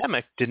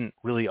pandemic didn't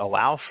really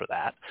allow for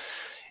that,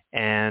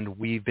 and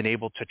we've been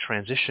able to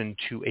transition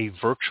to a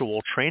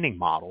virtual training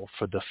model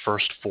for the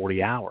first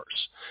 40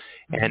 hours.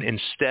 And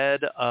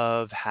instead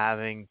of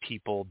having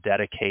people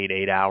dedicate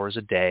 8 hours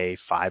a day,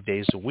 5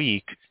 days a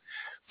week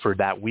for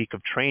that week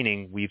of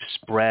training, we've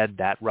spread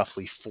that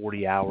roughly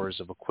 40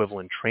 hours of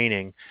equivalent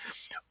training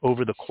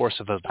over the course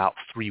of about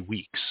 3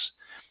 weeks.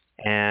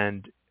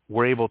 And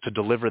we're able to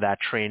deliver that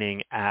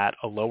training at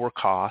a lower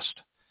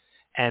cost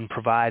and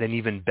provide an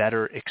even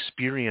better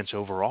experience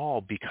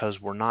overall,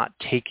 because we're not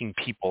taking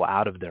people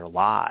out of their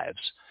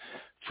lives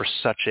for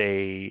such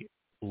a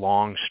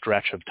long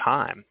stretch of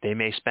time. They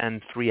may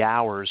spend 3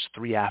 hours,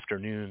 3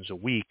 afternoons a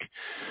week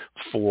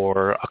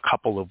for a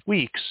couple of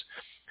weeks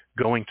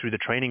going through the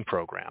training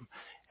program.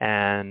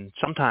 And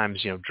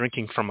sometimes,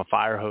 drinking from a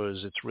fire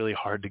hose, it's really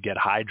hard to get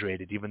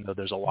hydrated, even though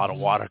there's a lot of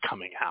water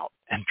coming out.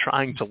 And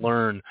trying to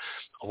learn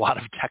a lot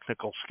of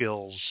technical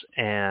skills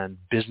and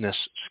business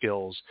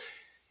skills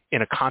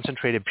in a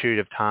concentrated period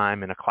of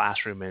time in a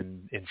classroom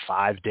in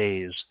 5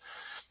 days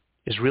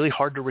is really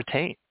hard to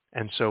retain.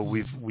 And so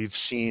we've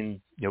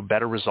seen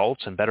better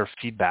results and better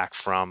feedback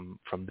from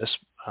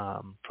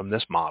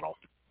this model.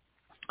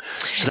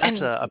 So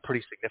that's a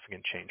pretty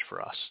significant change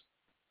for us.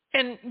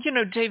 And,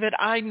 David,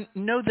 I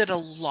know that a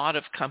lot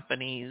of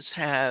companies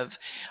have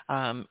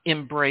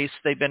embraced,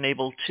 they've been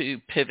able to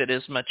pivot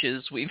as much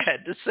as we've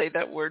had to say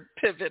that word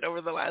pivot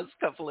over the last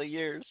couple of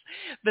years,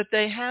 but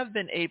they have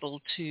been able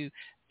to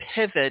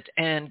pivot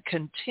and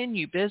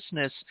continue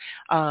business,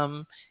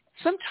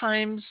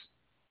 sometimes,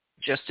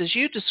 just as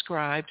you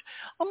described,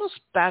 almost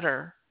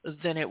better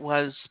than it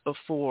was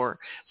before.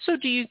 So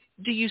do you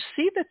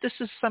see that this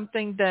is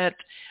something that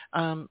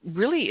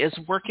really is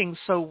working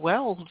so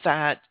well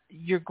that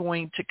you're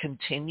going to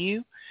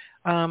continue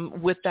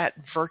with that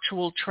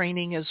virtual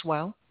training as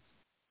well?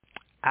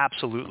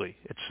 Absolutely.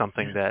 It's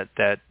something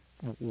that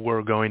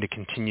we're going to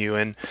continue.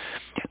 And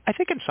I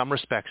think in some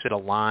respects it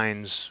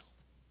aligns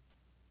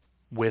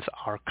with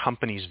our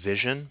company's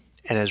vision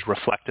and is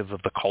reflective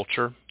of the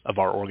culture of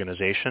our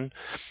organization.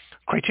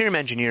 Criterium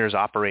Engineers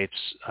operates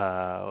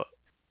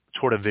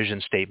toward a vision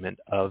statement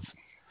of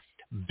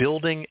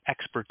building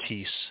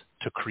expertise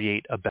to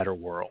create a better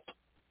world.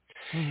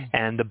 Mm.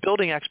 And the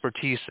building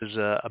expertise is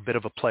a bit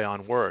of a play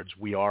on words.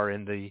 We are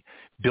in the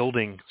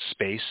building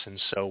space, and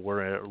so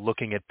we're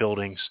looking at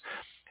buildings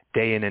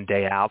day in and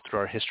day out. Through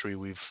our history,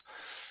 we've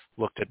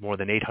looked at more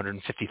than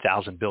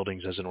 850,000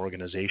 buildings as an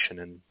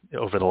organization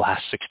over the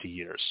last 60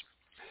 years.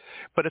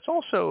 But it's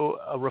also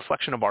a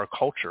reflection of our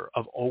culture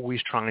of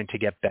always trying to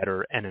get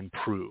better and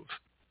improve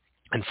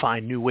and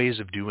find new ways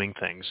of doing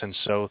things. And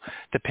so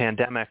the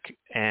pandemic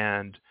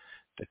and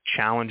the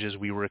challenges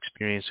we were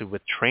experiencing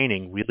with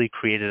training really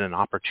created an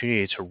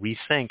opportunity to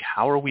rethink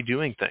how are we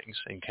doing things,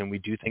 and can we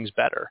do things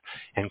better,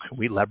 and can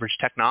we leverage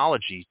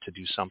technology to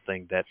do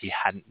something that we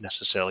hadn't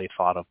necessarily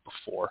thought of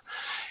before.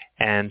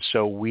 And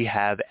so we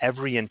have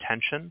every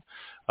intention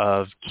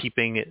of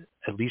keeping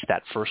at least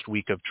that first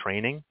week of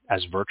training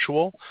as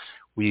virtual.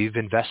 We've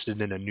invested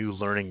in a new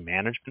learning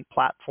management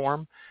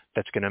platform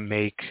that's going to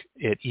make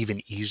it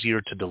even easier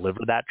to deliver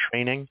that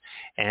training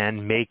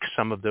and make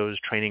some of those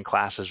training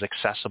classes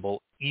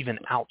accessible even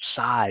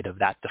outside of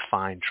that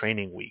defined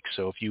training week.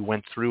 So if you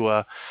went through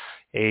a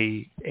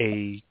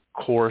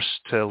course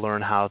to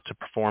learn how to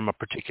perform a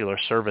particular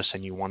service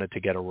and you wanted to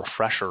get a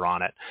refresher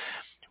on it,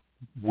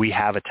 we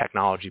have a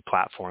technology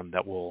platform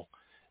that will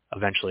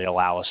eventually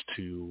allow us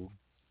to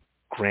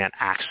grant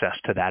access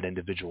to that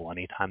individual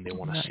anytime they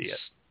want to see it.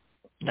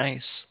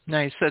 Nice.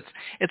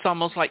 It's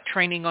almost like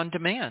training on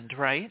demand,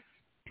 right?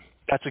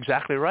 That's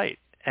exactly right.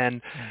 And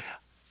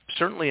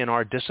certainly in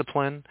our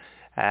discipline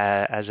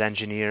as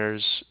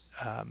engineers,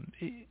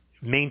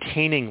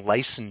 maintaining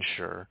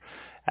licensure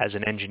as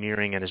an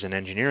engineering and as an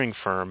engineering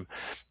firm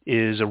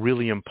is a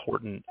really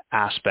important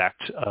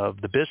aspect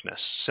of the business.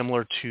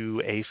 Similar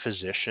to a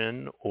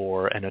physician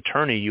or an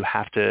attorney, you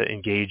have to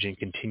engage in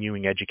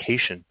continuing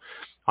education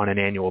on an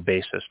annual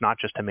basis, not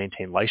just to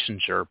maintain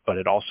licensure, but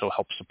it also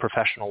helps the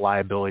professional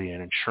liability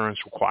and insurance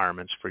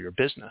requirements for your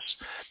business.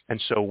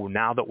 And so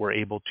now that we're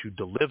able to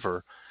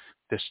deliver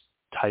this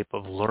type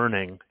of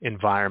learning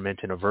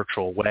environment in a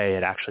virtual way,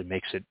 it actually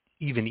makes it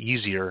even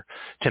easier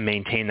to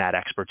maintain that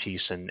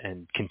expertise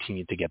and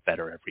continue to get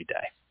better every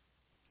day.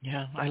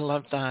 Yeah, I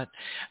love that.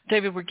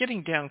 David, we're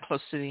getting down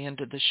close to the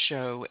end of the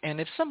show, and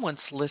if someone's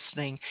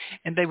listening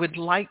and they would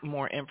like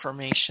more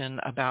information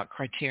about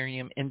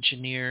Criterium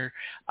Engineer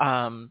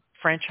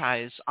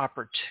franchise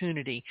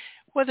opportunity,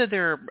 whether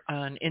they're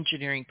an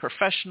engineering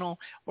professional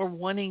or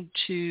wanting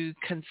to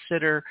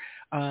consider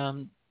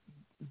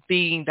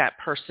being that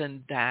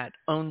person that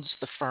owns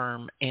the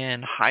firm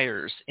and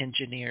hires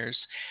engineers,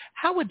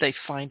 how would they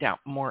find out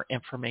more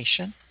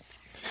information?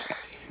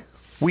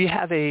 We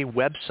have a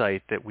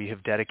website that we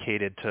have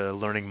dedicated to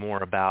learning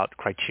more about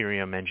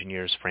Criterium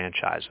Engineers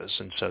franchises,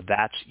 and so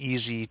that's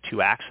easy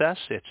to access.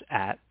 It's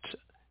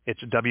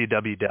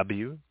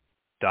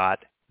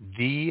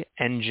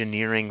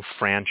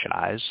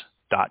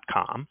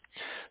www.theengineeringfranchise.com.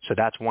 So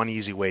that's one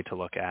easy way to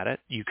look at it.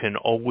 You can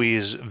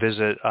always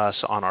visit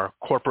us on our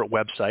corporate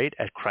website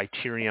at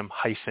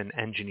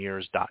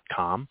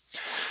criterium-engineers.com.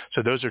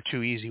 So those are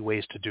two easy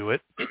ways to do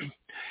it.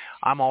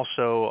 I'm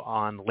also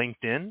on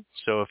LinkedIn,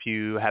 so if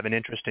you have an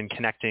interest in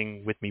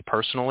connecting with me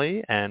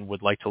personally and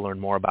would like to learn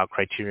more about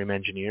Criterium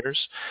Engineers,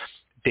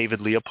 David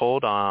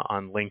Leopold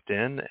on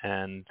LinkedIn,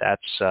 and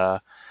that's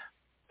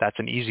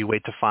an easy way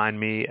to find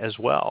me as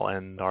well.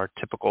 And our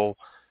typical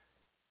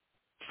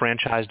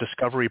franchise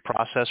discovery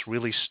process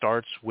really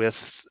starts with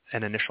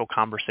an initial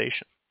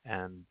conversation.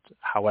 And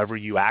however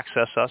you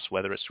access us,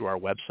 whether it's through our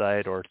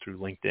website or through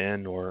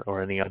LinkedIn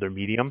or any other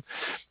medium,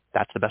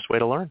 that's the best way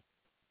to learn.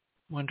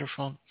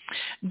 Wonderful.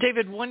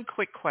 David, one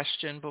quick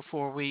question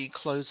before we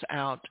close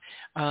out.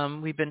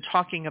 We've been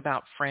talking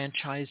about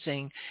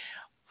franchising.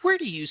 where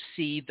do you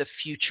see the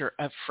future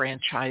of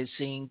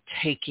franchising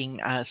taking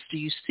us? Do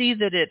you see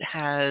that it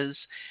has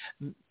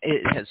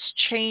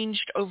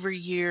changed over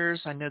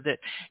years? I know that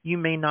you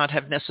may not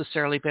have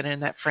necessarily been in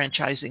that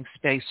franchising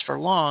space for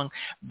long,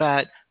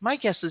 but my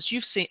guess is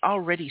you've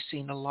already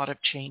seen a lot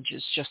of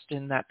changes just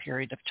in that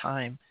period of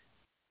time.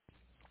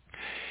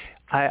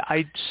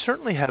 I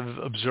certainly have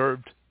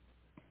observed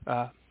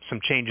some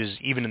changes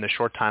even in the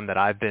short time that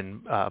I've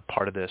been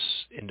part of this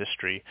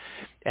industry.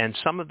 And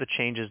some of the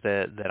changes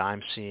that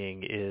I'm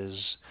seeing is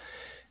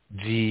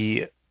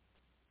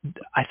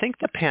I think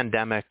the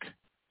pandemic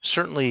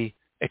certainly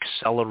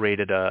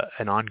accelerated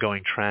an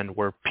ongoing trend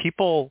where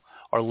people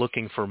are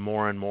looking for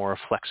more and more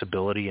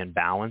flexibility and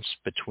balance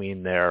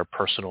between their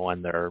personal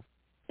and their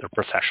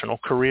professional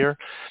career.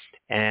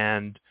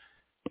 And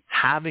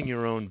having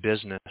your own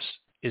business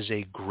is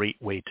a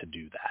great way to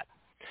do that.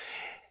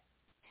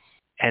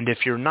 And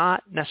if you're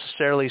not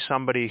necessarily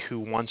somebody who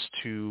wants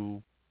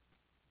to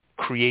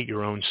create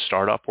your own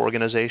startup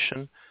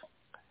organization,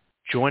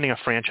 joining a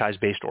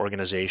franchise-based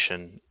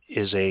organization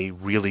is a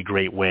really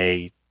great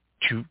way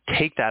to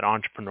take that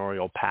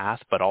entrepreneurial path,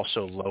 but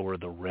also lower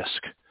the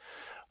risk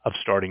of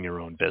starting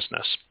your own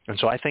business. And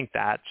so I think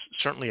that's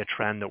certainly a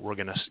trend that we're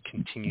going to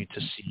continue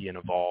to see and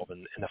evolve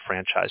in the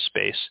franchise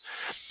space.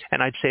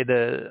 And I'd say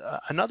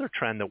another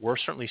trend that we're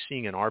certainly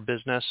seeing in our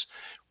business,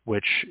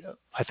 which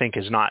I think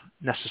is not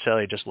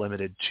necessarily just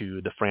limited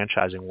to the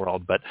franchising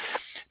world, but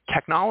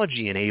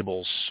technology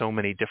enables so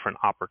many different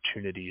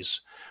opportunities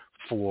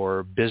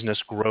for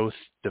business growth,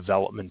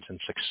 development,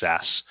 and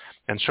success.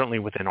 And certainly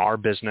within our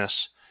business,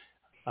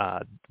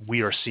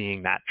 we are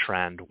seeing that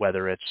trend,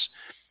 whether it's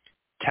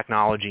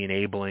technology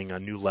enabling a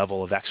new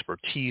level of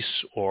expertise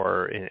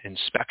or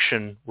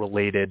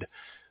inspection-related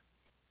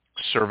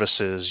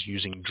services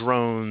using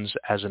drones,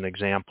 as an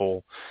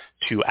example,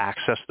 to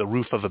access the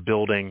roof of a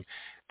building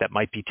that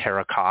might be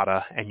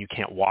terracotta and you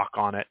can't walk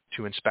on it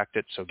to inspect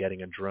it, so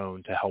getting a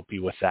drone to help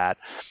you with that.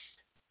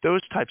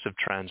 Those types of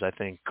trends, I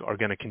think, are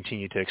going to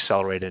continue to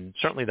accelerate in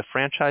certainly the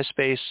franchise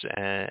space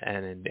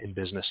and in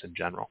business in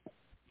general.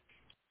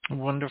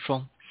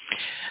 Wonderful.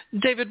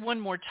 David, one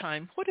more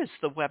time, what is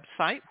the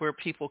website where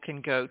people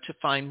can go to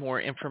find more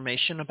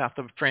information about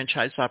the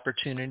franchise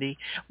opportunity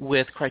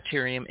with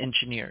Criterium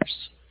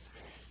Engineers?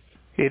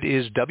 It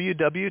is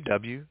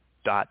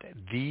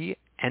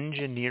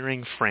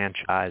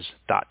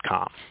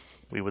www.theengineeringfranchise.com.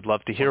 We would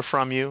love to hear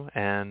from you.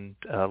 And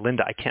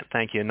Linda, I can't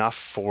thank you enough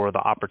for the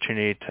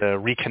opportunity to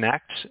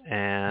reconnect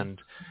and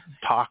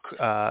talk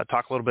a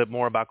little bit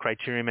more about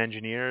Criterium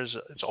Engineers.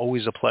 It's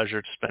always a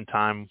pleasure to spend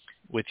time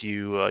with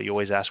you. You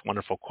always ask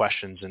wonderful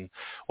questions and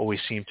always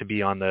seem to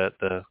be on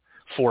the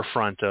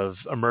forefront of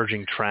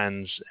emerging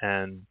trends.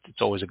 And it's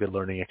always a good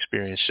learning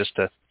experience just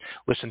to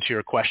listen to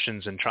your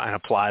questions and try and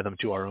apply them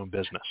to our own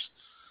business.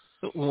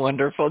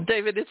 Wonderful.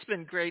 David, it's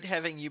been great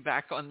having you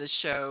back on the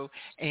show,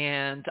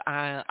 and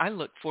I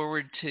look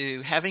forward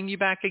to having you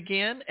back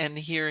again and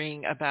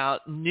hearing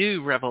about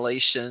new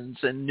revelations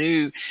and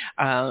new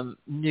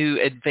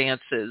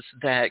advances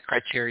that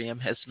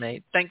Criterium has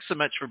made. Thanks so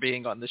much for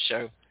being on the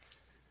show.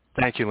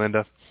 Thank you,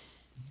 Linda.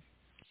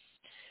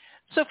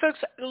 So, folks,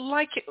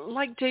 like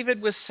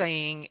David was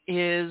saying,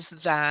 is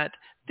that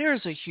there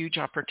is a huge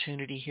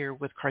opportunity here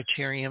with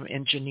Criterium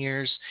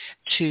Engineers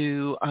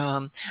to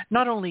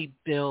not only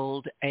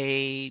build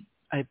a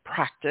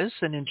practice,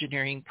 an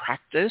engineering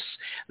practice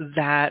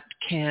that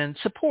can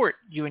support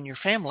you and your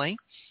family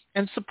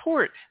and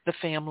support the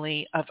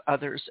family of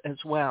others as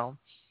well,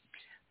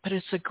 but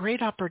it's a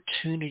great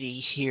opportunity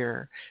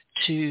here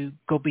to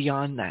go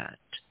beyond that,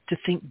 to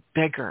think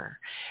bigger.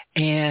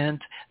 And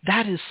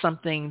that is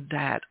something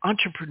that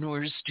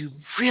entrepreneurs do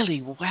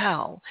really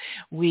well.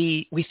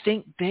 We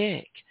think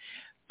big,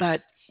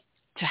 but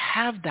to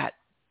have that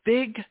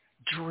big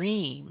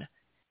dream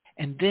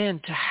and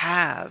then to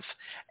have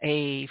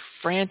a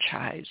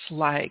franchise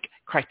like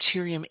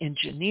Criterium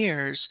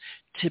Engineers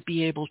to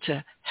be able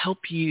to help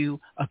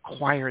you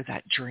acquire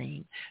that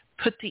dream,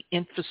 put the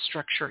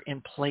infrastructure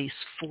in place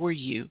for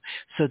you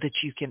so that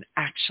you can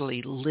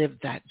actually live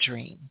that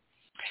dream.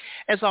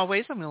 As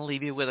always, I'm going to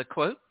leave you with a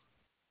quote.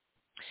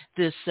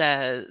 This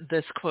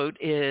quote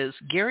is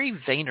Gary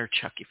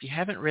Vaynerchuk. If you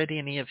haven't read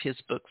any of his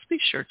books, be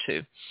sure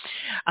to.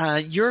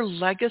 Your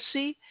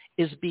legacy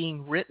is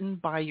being written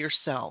by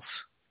yourself.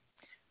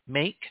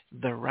 Make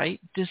the right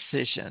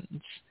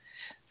decisions.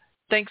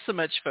 Thanks so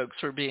much, folks,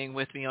 for being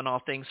with me on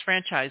All Things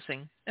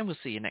Franchising, and we'll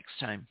see you next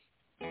time.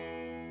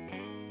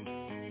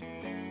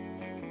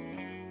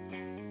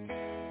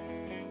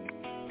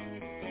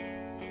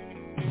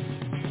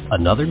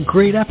 Another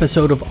great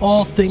episode of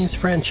All Things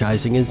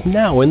Franchising is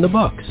now in the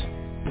books.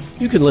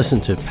 You can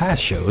listen to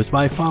past shows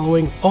by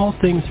following All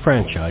Things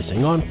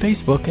Franchising on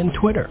Facebook and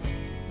Twitter.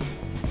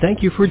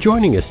 Thank you for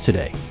joining us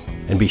today,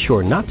 and be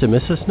sure not to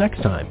miss us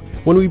next time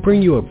when we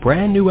bring you a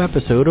brand new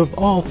episode of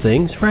All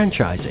Things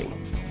Franchising.